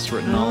Minneapolis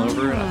written all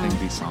over it. I think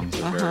these songs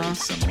are very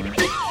similar.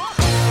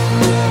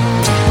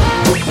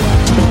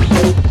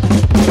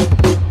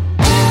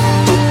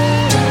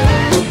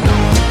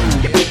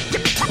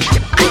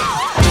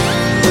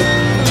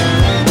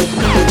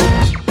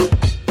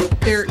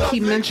 He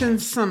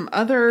mentions some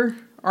other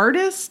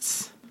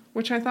artists,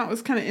 which I thought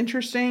was kind of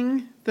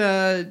interesting.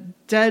 The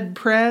Dead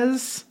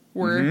Prez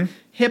were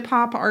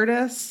hip-hop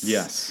artists.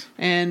 Yes.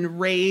 And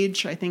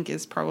Rage, I think,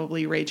 is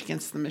probably Rage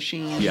Against the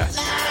Machine. Yes.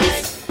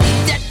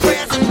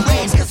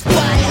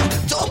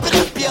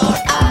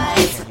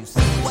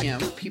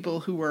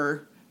 People who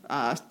were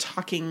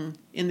talking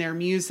in their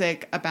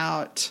music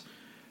about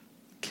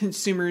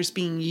consumers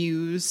being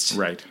used.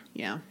 Right.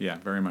 Yeah. Yeah,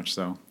 very much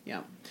so.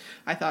 Yeah.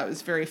 I thought it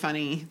was very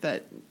funny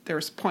that there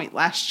was a point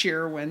last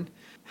year when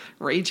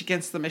Rage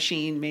Against the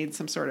Machine made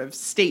some sort of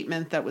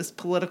statement that was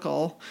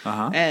political.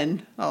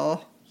 And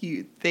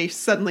they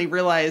suddenly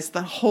realized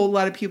that a whole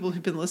lot of people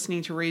who've been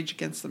listening to Rage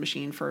Against the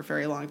Machine for a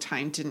very long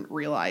time didn't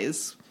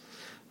realize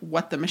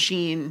what the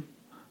machine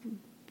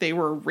they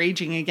were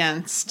raging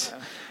against.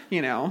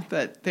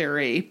 That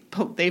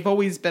they've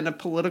always been a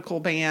political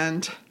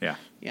band. Yeah.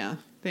 Yeah.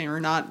 They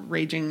are not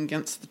raging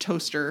against the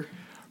toaster.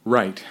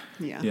 Right.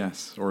 Yeah.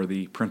 Yes. Or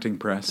the printing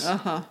press.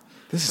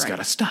 This has Right. got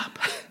to stop.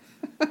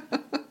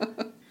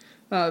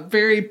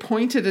 Very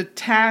pointed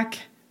attack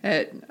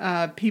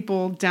at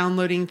people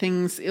downloading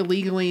things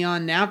illegally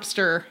on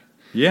Napster.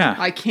 Yeah.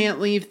 I can't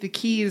leave the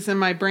keys in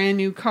my brand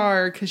new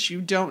car because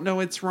you don't know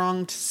it's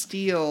wrong to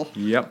steal.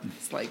 Yep.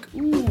 It's like,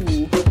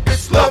 ooh.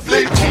 It's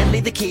lovely. Hand me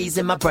the keys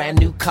in my brand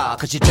new car,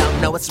 cause you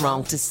don't know what's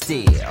wrong to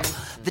steal.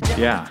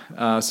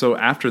 Yeah. So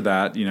after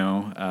that,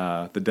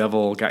 the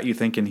devil got you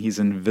thinking he's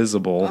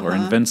invisible or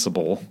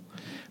invincible,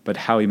 but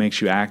how he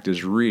makes you act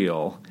is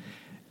real.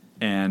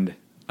 And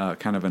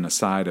kind of an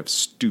aside of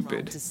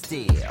stupid.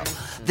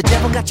 The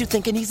devil got you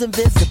thinking he's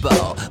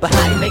invisible, but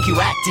how he make you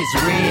act is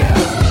real.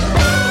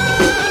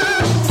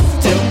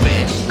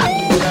 Stupid.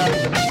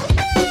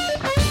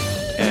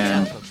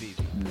 And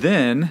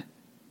then,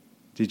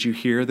 did you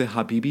hear the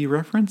Habibi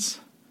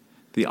reference?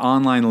 The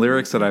online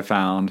lyrics that I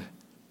found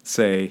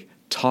say,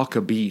 talk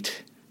a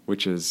beat,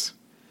 which is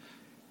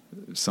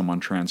someone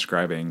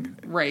transcribing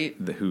Right.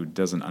 who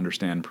doesn't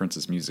understand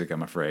Prince's music,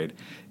 I'm afraid.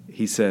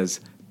 He says,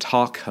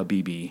 talk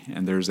Habibi,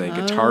 and there's a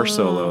guitar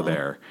solo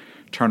there.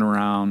 Turn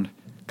around,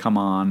 come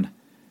on,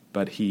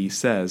 but he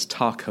says,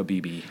 talk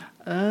Habibi.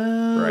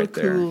 Oh, right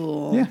there.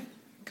 cool. Yeah.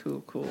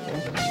 Cool. Talk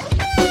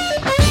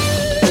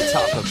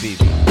a baby.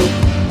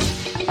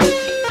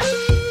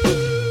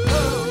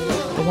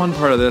 The one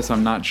part of this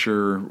I'm not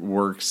sure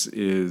works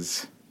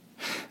is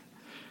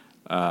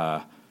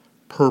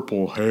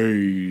purple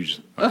haze.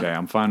 Okay,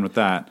 I'm fine with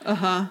that.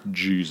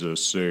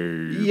 Jesus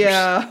saves.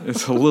 Yeah.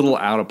 It's a little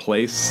out of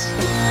place.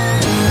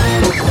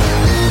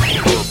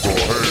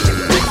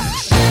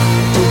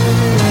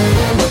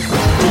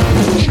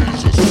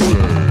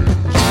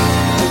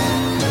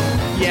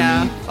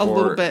 Yeah, a Or-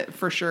 little bit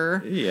for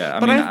sure. Yeah,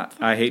 But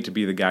I hate to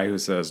be the guy who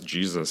says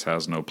Jesus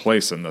has no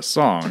place in the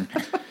song.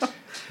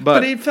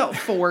 But it felt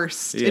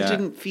forced. It Yeah,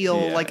 didn't feel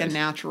yeah. like a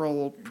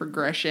natural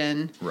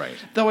progression. Right.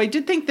 Though I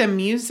did think the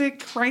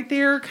music right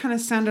there kind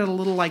of sounded a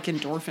little like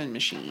Endorphin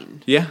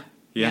Machine. Yeah.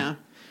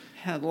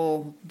 Had a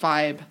little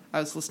vibe. I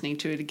was listening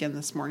to it again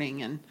this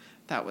morning, and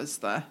that was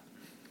the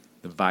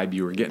vibe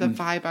you were getting.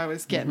 vibe I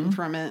was getting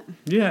from it.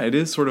 Yeah, it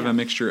is sort of a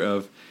mixture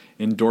of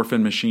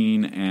Endorphin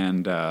Machine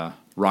and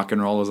Rock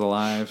and Roll is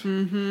Alive.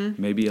 Mm-hmm.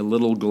 Maybe a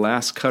little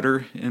Glass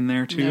Cutter in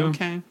there, too.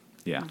 Okay.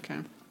 Yeah. Okay.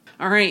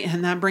 All right,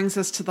 and that brings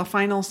us to the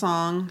final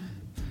song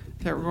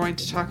that we're going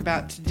to talk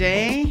about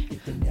today,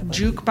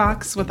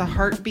 Jukebox with a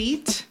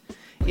Heartbeat.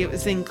 It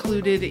was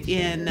included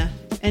in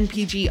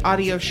NPG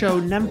Audio Show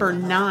number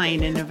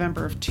 9 in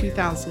November of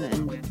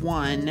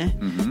 2001.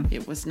 Mm-hmm.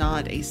 It was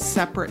not a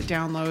separate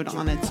download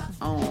on its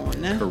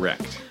own.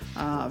 Correct.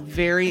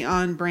 Very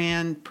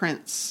on-brand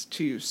Prince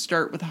to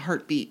start with a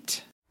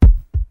heartbeat.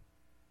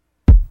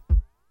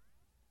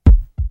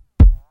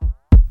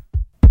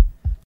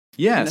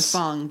 Yes. And a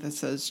song that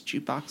says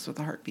Jukebox with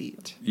a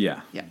Heartbeat.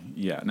 Yeah. Yeah.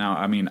 Yeah. Now,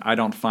 I mean, I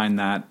don't find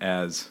that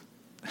as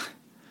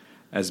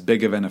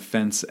big of an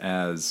offense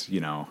as,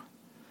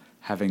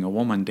 having a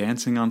woman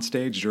dancing on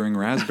stage during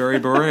Raspberry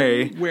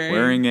Beret,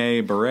 wearing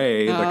a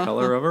beret the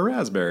color of a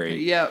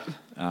raspberry. Yep.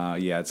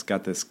 Yeah, it's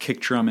got this kick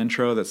drum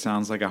intro that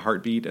sounds like a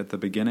heartbeat at the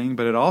beginning,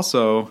 but it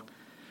also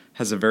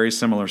has a very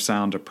similar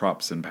sound to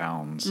Props and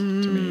Pounds to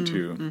me,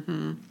 too.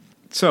 Mm-hmm.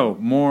 So,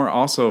 more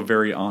also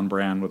very on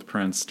brand with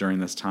Prince during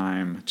this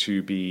time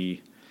to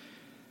be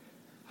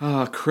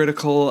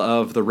critical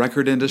of the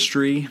record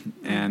industry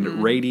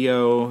and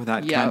radio,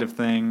 that kind of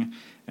thing.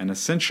 And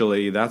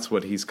essentially, that's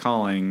what he's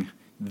calling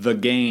the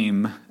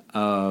game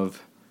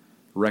of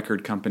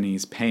record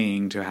companies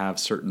paying to have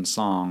certain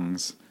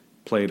songs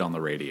played on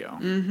the radio,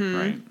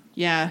 right?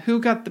 Yeah,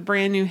 who got the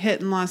brand new hit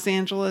in Los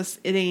Angeles?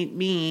 It ain't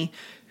me.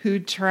 Who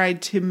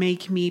tried to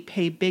make me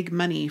pay big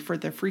money for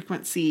the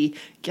frequency?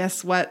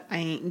 Guess what? I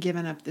ain't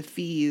giving up the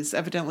fees.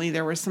 Evidently,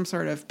 there was some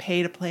sort of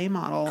pay-to-play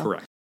model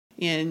Correct.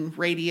 in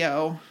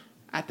radio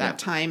at that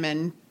time,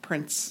 and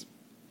Prince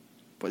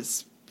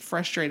was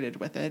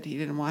frustrated with it. He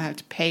didn't want to have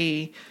to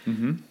pay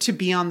to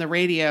be on the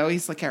radio.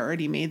 He's like, I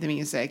already made the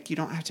music. You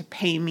don't have to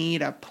pay me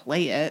to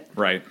play it.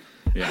 Right,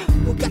 yeah.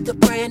 Who got the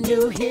brand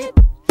new hit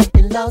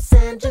in Los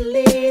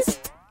Angeles?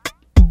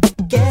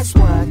 Guess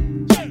what?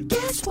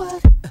 Guess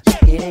what?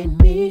 It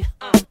ain't me.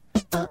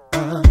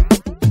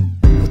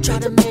 Who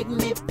tried to make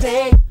me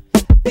pay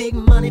big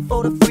money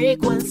for the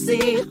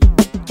frequency?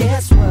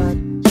 Guess what?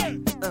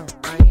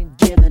 I ain't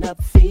giving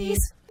up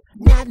fees.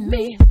 Not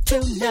me to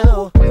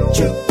know.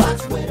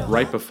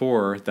 Right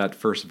before that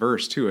first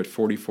verse, too, at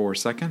 44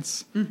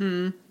 seconds.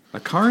 Mm-hmm. A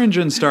car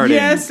engine starting.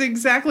 Yes,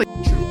 exactly.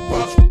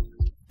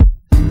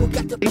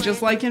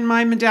 Just like in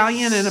My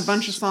Medallion and a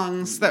bunch of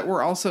songs that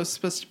were also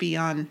supposed to be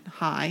on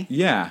high.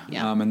 Yeah.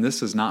 Yeah. And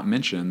this is not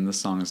mentioned. This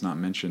song is not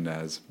mentioned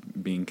as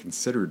being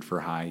considered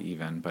for high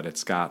even, but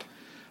it's got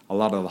a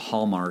lot of the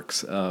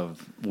hallmarks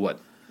of what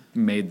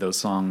made those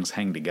songs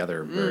hang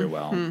together very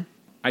well.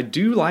 I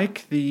do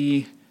like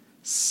the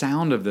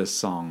sound of this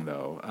song,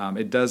 though.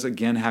 It does,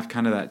 again, have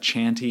kind of that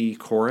chanty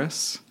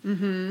chorus,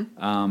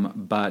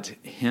 but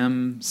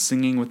him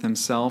singing with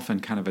himself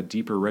and kind of a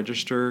deeper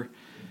register.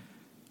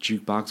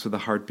 Jukebox with a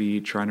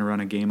heartbeat, trying to run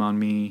a game on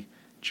me.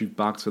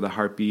 Jukebox with a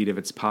heartbeat, if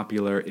it's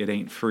popular, it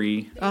ain't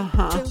free.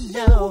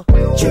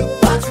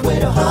 Jukebox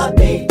with a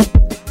heartbeat,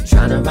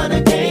 trying to run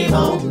a game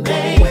on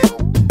me.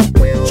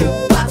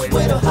 Jukebox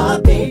with a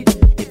heartbeat,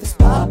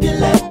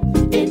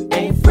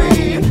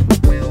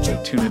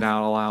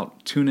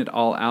 tune it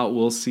all out,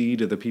 we'll see.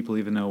 Do the people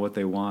even know what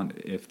they want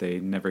if they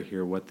never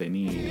hear what they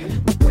need?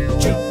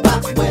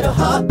 Jukebox with a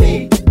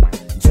heartbeat.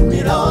 Tune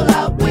it all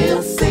out,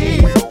 we'll see.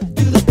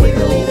 Do the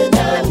people even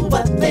know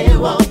what they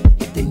want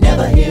if they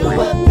never hear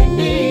what they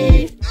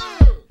need?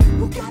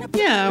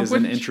 Yeah, Is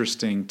an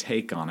interesting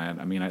take on it.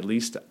 I mean, at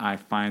least I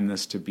find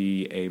this to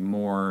be a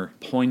more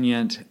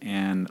poignant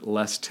and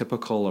less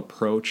typical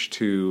approach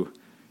to,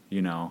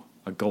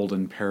 a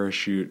golden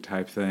parachute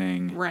type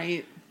thing.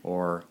 right.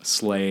 Or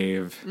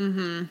slave,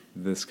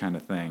 this kind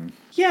of thing.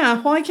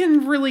 Yeah, well, I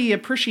can really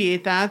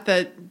appreciate that,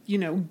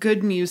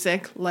 good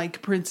music,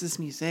 like Prince's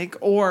music,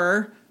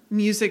 or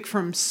music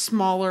from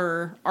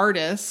smaller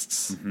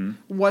artists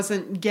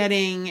wasn't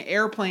getting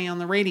airplay on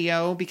the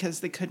radio because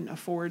they couldn't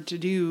afford to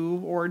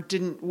do or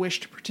didn't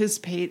wish to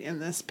participate in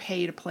this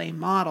pay-to-play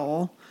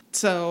model.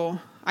 So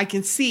I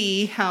can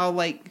see how,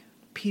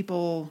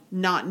 people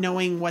not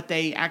knowing what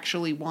they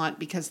actually want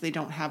because they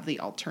don't have the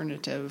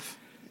alternative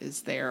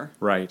is there.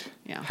 Right.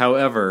 Yeah.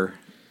 However,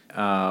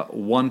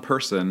 one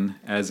person,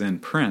 as in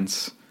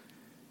Prince,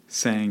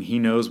 saying he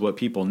knows what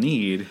people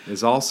need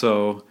is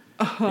also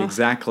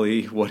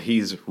exactly what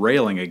he's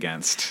railing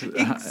against.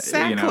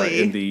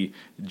 Exactly. In the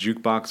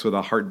Jukebox with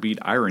a Heartbeat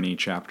irony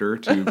chapter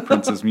to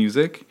Prince's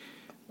music.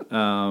 It's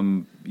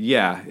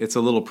a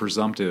little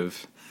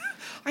presumptive.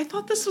 I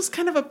thought this was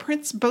kind of a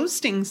Prince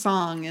boasting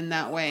song in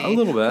that way. A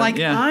little bit,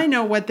 yeah. I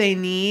know what they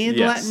need.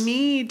 Yes. Let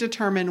me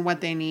determine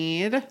what they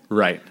need.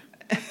 Right.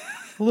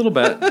 A little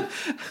bit.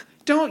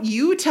 Don't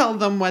you tell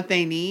them what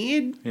they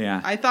need.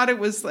 Yeah. I thought it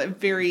was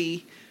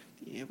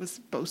it was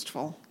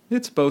boastful.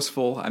 It's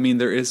boastful. I mean,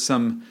 there is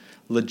some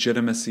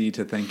legitimacy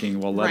to thinking,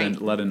 well,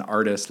 let an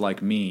artist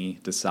like me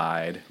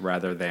decide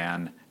rather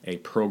than a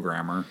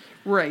programmer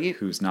Right.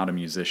 who's not a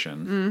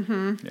musician.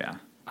 Mm-hmm. Yeah.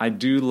 I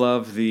do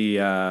love the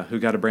who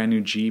got a brand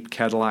new Jeep,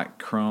 Cadillac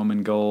Chrome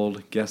and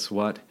Gold. Guess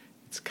what?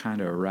 It's kind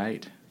of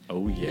right.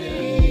 Oh,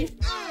 yeah.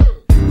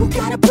 Who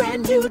got a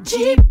brand new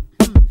Jeep?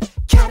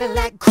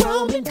 Cadillac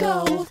Chrome and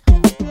Gold.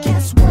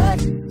 Guess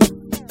what?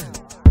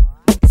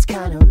 It's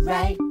kind of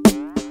right.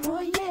 Oh,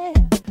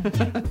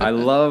 yeah. I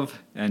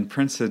love, and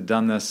Prince had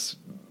done this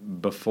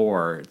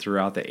before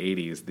throughout the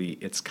 80s,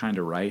 it's kind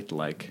of right.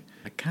 Like,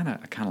 I kind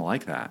of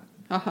like that.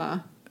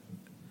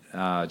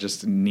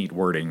 Just neat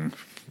wording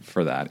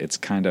for that. It's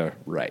kind of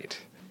right.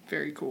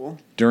 Very cool.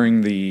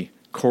 During the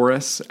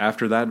chorus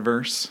after that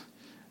verse,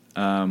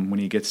 when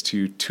he gets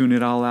to tune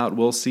it all out,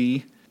 we'll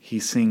see, he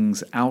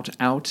sings out,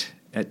 out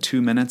at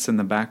 2 minutes in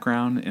the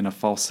background in a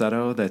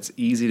falsetto that's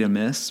easy to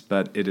miss,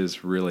 but it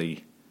is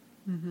really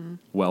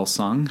well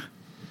sung.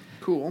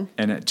 Cool.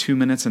 And at 2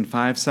 minutes and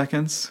 5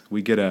 seconds,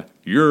 we get a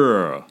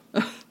yeah,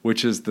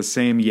 which is the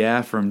same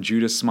yeah from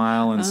Judas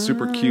Smile and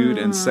Super Cute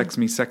and Sex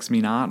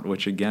Me Not,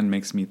 which again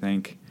makes me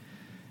think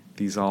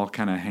these all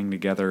kind of hang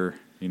together,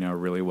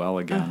 really well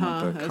again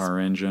with the car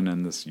engine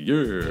and this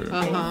yeah.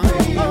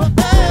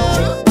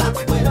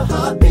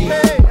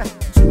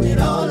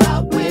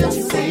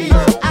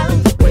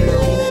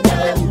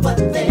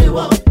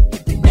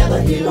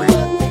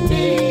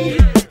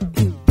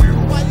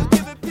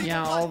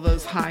 Yeah, all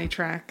those high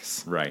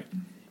tracks. Right.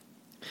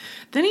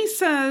 Then he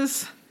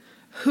says,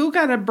 who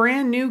got a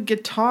brand new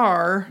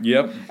guitar?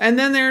 Yep. And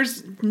then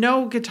there's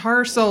no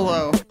guitar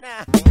solo.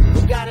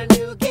 Who got a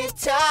new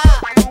guitar?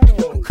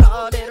 Who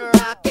called it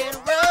rock and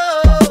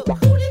roll?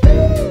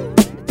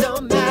 It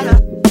don't matter.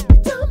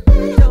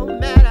 It don't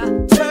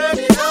matter. Turn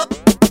it up.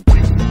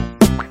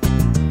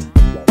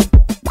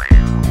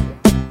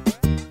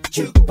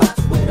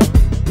 Jukebox with a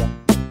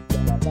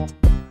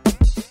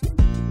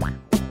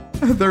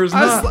There's I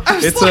not.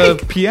 was It's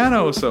like- a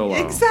piano solo.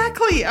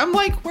 Exactly. I'm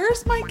like,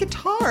 where's my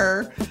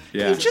guitar?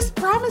 Yeah. You just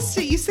promised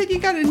it. You said you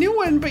got a new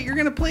one, but you're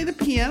going to play the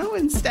piano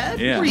instead?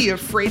 Yeah. Were you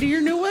afraid of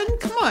your new one?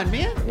 Come on,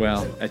 man.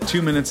 Well, at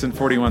 2 minutes and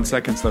 41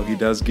 seconds, though, he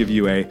does give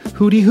you a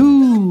hooty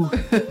hoo,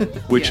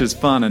 which Yeah. is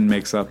fun and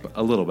makes up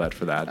a little bit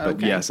for that. But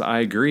Okay. yes, I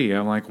agree.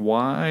 I'm like,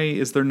 why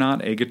is there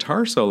not a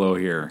guitar solo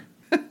here?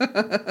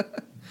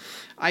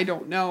 I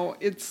don't know.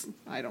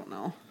 I don't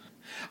know.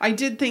 I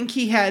did think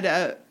he had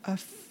a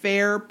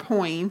fair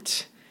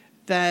point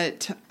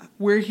that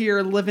we're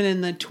here living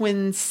in the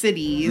Twin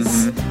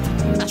Cities.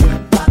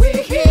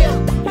 We're here,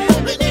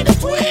 living in the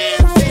Twin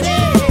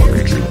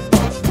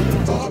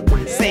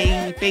Cities.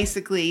 Saying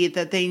basically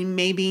that they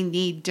maybe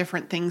need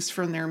different things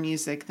from their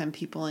music than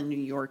people in New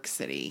York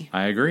City.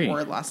 I agree.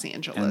 Or Los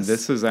Angeles. And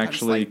this is I was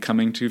actually like,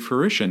 coming to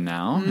fruition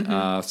now.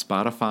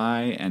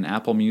 Spotify and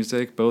Apple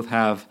Music both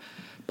have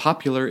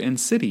popular in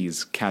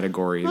cities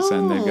categories,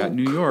 and they've got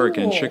New York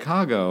and cool.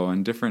 Chicago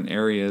and different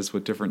areas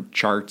with different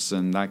charts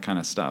and that kind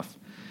of stuff.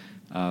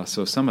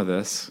 So some of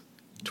this,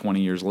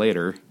 20 years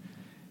later,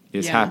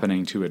 is Yeah.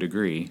 happening to a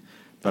degree.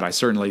 But I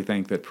certainly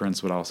think that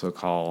Prince would also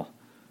call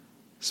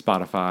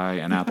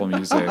Spotify and Apple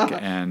Music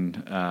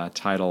and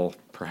Tidal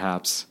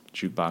perhaps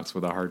Jukebox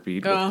with a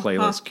Heartbeat with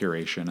playlist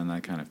curation and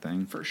that kind of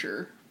thing. For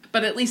sure.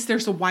 But at least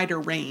there's a wider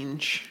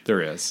range.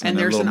 There is. And a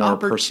there's little an more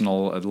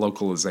personal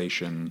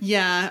localization.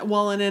 Yeah,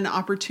 well, and an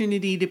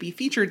opportunity to be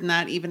featured in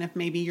that, even if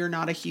maybe you're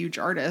not a huge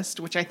artist,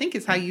 which I think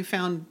is how you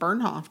found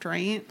Bernhoft,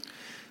 right?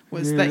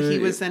 Was that he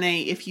was in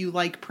a, if you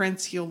like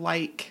Prince, you'll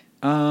like...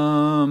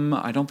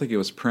 I don't think it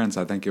was Prince.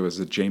 I think it was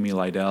a Jamie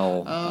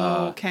Lydell.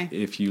 Oh, okay.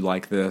 If you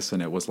like this,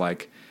 and it was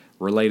like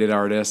related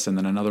artists, and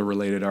then another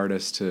related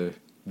artist to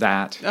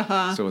that.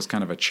 So it was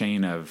kind of a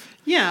chain of,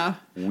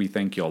 we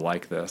think you'll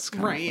like this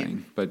kind of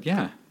thing. But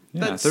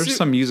there's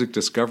some music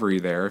discovery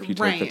there if you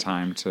take the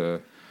time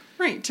to...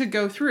 Right, to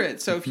go through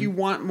it. So if you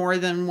want more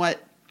than what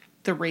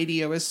the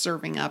radio is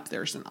serving up,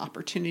 there's an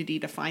opportunity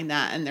to find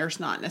that, and there's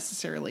not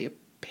necessarily a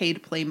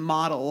pay-to-play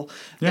model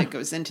that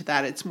goes into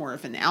that. It's more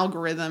of an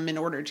algorithm in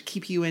order to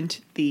keep you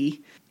into the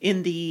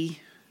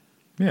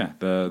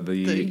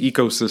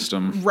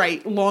ecosystem.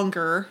 Right,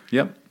 longer.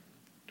 Yep.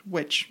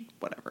 Which,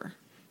 whatever.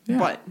 Yeah.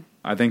 But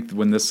I think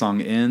when this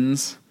song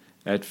ends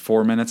at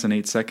 4 minutes and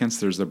 8 seconds,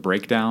 there's a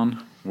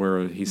breakdown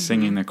where he's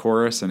singing the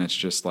chorus, and it's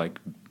just like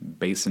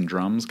bass and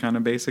drums kind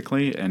of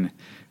basically, and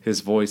his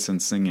voice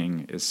and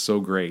singing is so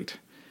great.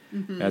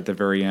 At the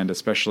very end,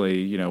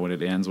 especially, when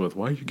it ends with,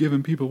 why are you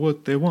giving people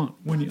what they want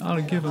when you ought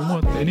to give them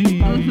what they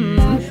need?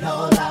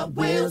 All I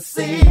will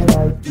say,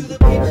 do the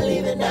people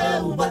even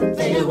know what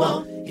they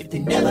want if they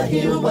never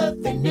hear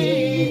what they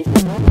need?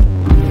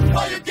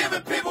 Why you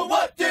giving people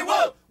what they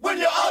want when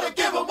you ought to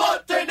give them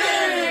what they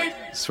need?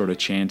 Sort of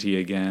chanty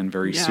again,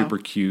 very super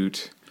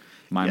cute.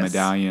 My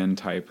Medallion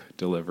type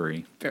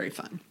delivery. Very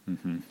fun.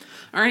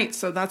 All right,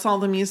 so that's all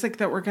the music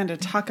that we're going to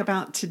talk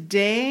about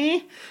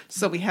today.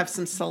 So we have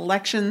some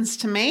selections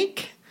to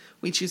make.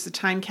 We choose a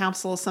time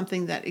capsule,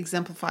 something that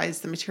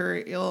exemplifies the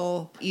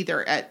material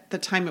either at the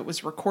time it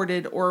was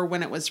recorded or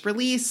when it was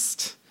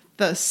released.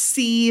 The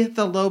C,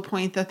 the low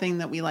point, the thing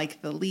that we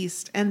like the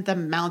least, and the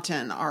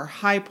mountain, our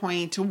high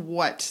point,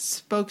 what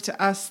spoke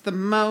to us the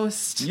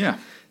most. Yeah.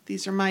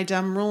 These are my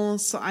dumb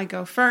rules, so I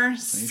go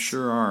first. They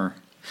sure are.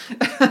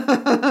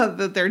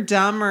 That they're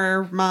dumb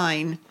or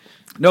mine?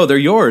 No, they're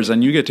yours,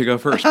 and you get to go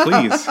first.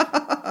 Please,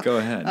 go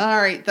ahead. All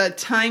right, the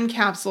time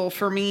capsule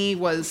for me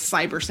was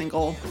Cyber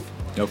Single.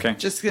 Okay.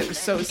 Just it was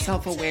so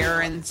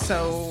self-aware and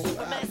so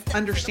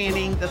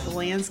understanding that the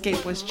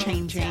landscape was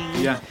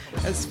changing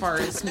as far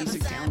as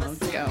music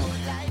downloads go.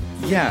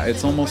 Yeah,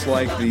 it's almost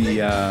like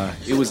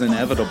it was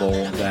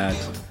inevitable that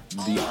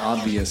the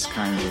obvious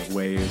kind of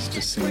ways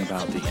to sing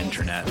about the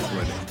internet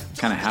would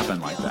kind of happen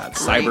like that.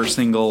 Cyber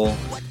Single,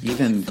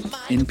 even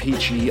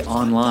NPG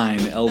Online,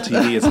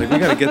 LTD. It's like we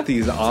got to get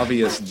these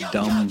obvious,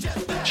 dumb,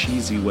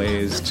 cheesy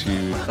ways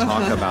to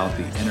talk about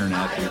the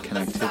internet and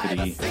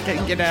connectivity.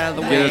 Get it out of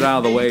the way. Get it out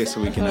of the way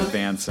so we can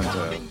advance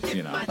into,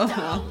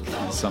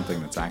 something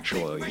that's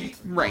actually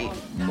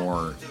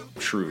more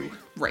true.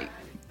 Right.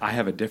 I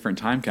have a different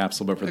time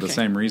capsule, but for the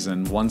same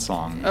reason. One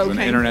song. It was an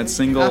Okay. internet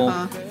single.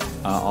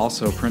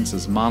 Also,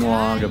 Prince's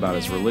monologue about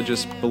his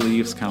religious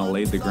beliefs kind of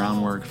laid the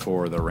groundwork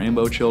for the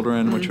Rainbow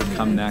Children, which would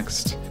come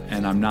next.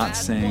 And I'm not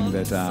saying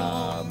that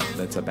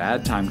that's a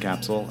bad time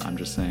capsule. I'm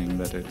just saying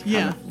that it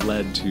kind of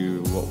led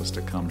to what was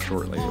to come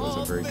shortly. It was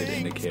a very good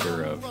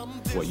indicator of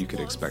what you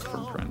could expect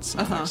from Prince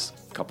in the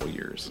next couple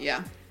years.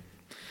 Yeah.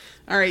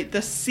 All right,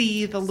 the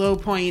C, the low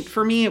point.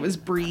 For me, it was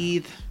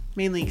Breathe.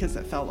 Mainly because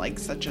it felt like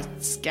such a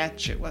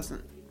sketch. It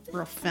wasn't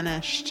real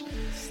finished.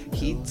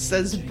 He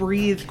says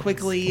breathe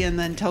quickly and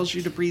then tells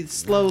you to breathe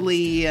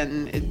slowly,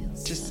 and it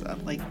just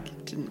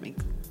didn't make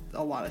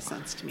a lot of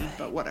sense to me,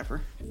 but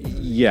whatever.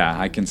 Yeah,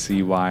 I can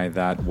see why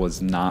that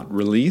was not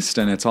released,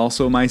 and it's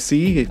also my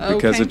C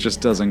because it just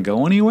doesn't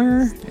go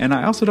anywhere. And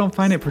I also don't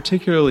find it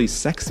particularly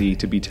sexy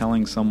to be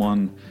telling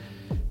someone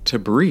to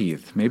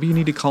breathe. Maybe you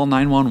need to call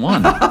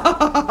 911.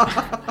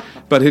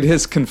 But it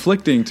is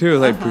conflicting too,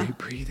 like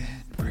breathe in.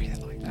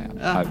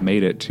 I've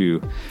made it to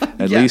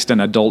at least an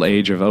adult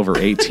age of over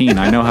 18.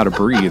 I know how to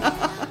breathe.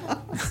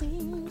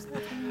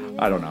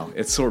 I don't know.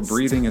 It's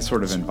breathing is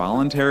sort of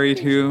involuntary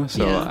too.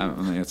 So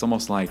it's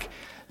almost like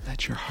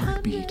let your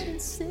heart beat.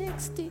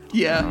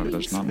 Yeah.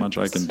 There's not much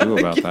I can do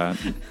about that.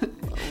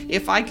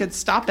 If I could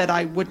stop it,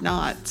 I would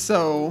not.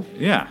 So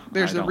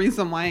there's a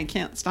reason why I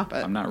can't stop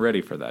it. I'm not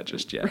ready for that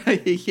just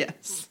yet.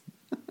 Yes.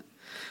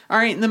 All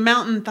right. In the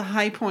mountain, the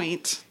high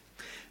point.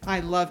 I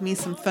love me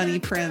some funny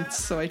Prince,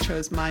 so I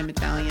chose My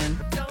Medallion.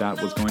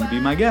 That was going to be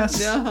my guess.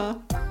 Yeah.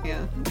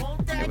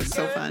 It was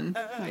so fun.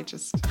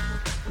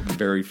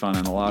 Very fun,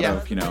 and a lot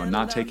of,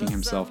 not taking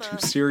himself too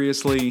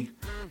seriously.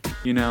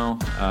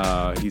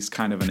 He's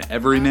kind of an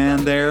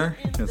everyman there,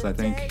 because I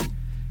think,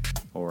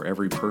 or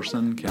every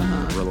person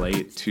can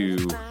relate to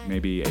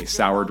maybe a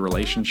soured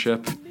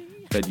relationship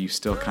that you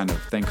still kind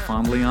of think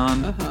fondly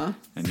on,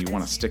 and you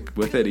want to stick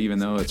with it even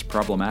though it's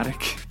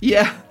problematic.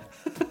 Yeah.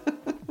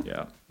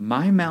 Yeah.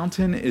 My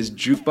Mountain is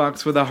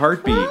Jukebox with a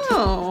Heartbeat.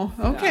 Oh,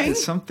 okay.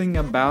 Something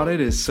about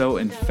it is so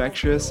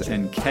infectious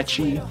and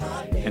catchy,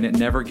 and it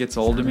never gets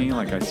old to me.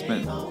 Like I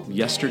spent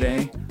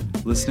yesterday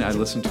I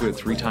listened to it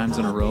 3 times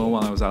in a row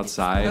while I was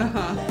outside.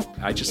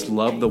 I just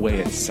love the way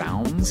it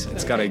sounds.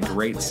 It's got a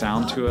great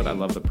sound to it. I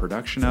love the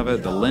production of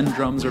it. The Lynn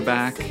drums are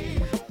back,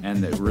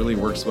 and it really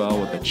works well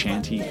with the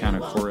chanty kind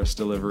of chorus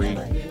delivery.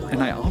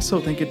 And I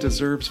also think it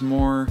deserves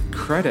more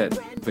credit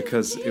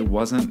because it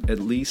wasn't at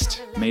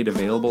least made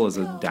available as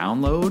a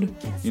download.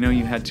 You know,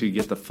 you had to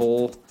get the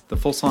full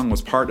song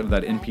was part of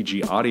that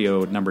NPG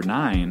audio number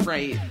 9.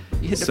 Right.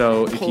 You had to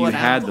So if pull you it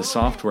had out. the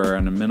software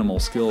and the minimal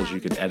skills, you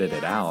could edit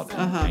it out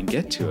and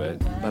get to it.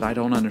 But I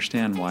don't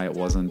understand why it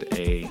wasn't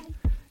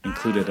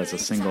included as a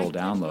single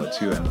download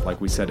too. And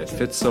like we said, it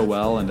fits so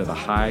well into the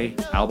high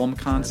album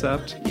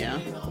concept. Yeah.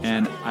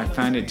 And I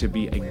find it to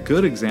be a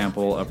good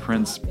example of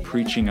Prince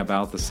preaching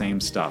about the same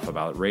stuff,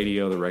 about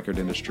radio, the record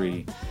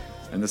industry.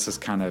 And this is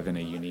kind of in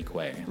a unique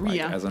way. Like,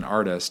 Yeah. as an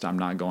artist, I'm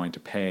not going to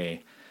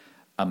pay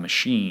a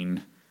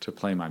machine to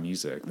play my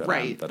music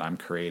that I'm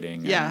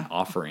creating and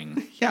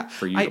offering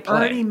for you to play. I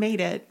already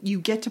made it. You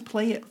get to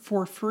play it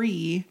for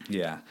free.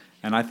 Yeah.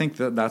 And I think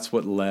that's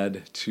what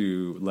led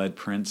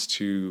Prince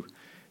to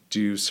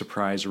do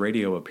surprise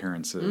radio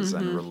appearances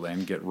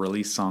and get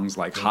release songs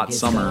like Hot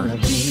Summer. Gonna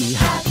be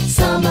hot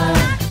summer.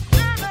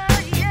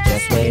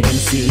 Just wait and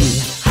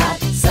see. Hot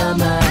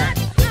summer.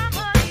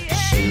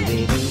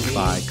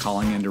 By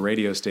calling into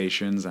radio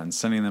stations and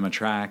sending them a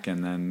track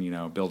and then,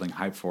 building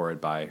hype for it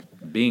by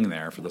being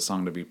there for the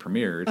song to be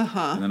premiered.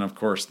 And then, of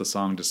course, the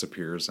song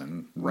disappears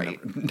and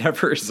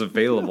never is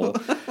available.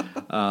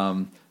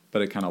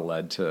 But it kind of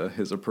led to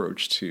his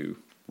approach to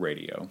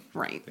radio.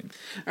 Right.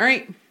 All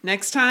right.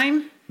 Next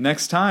time.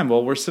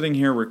 Well, we're sitting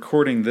here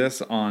recording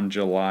this on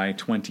July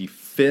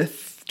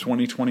 25th,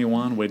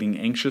 2021, waiting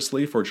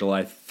anxiously for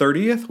July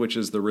 30th, which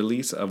is the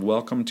release of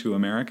Welcome to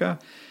America.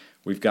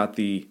 We've got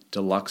the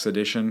deluxe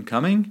edition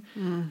coming,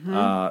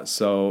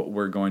 so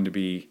we're going to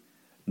be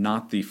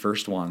not the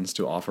first ones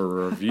to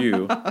offer a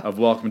review of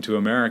Welcome to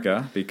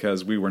America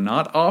because we were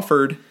not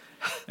offered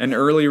an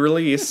early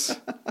release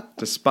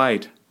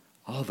despite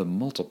all the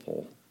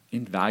multiple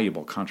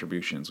invaluable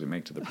contributions we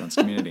make to the Prince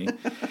community.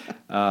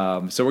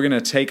 So we're going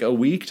to take a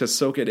week to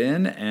soak it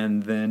in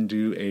and then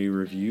do a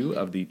review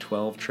of the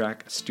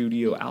 12-track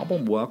studio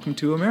album, Welcome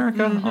to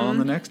America, on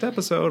the next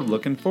episode.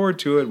 Looking forward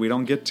to it. We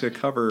don't get to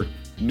cover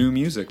new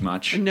music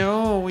much.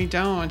 No, we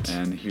don't.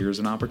 And here's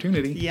an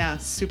opportunity. Yeah,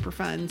 super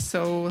fun.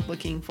 So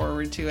looking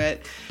forward to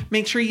it.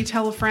 Make sure you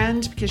tell a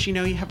friend because you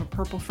have a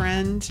purple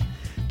friend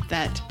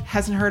that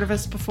hasn't heard of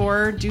us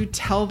before. Do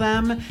tell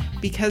them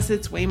because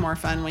it's way more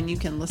fun when you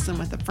can listen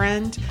with a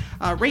friend.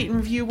 Rate and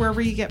review wherever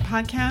you get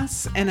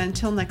podcasts. And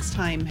until next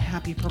time,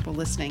 happy purple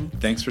listening.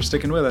 Thanks for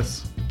sticking with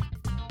us.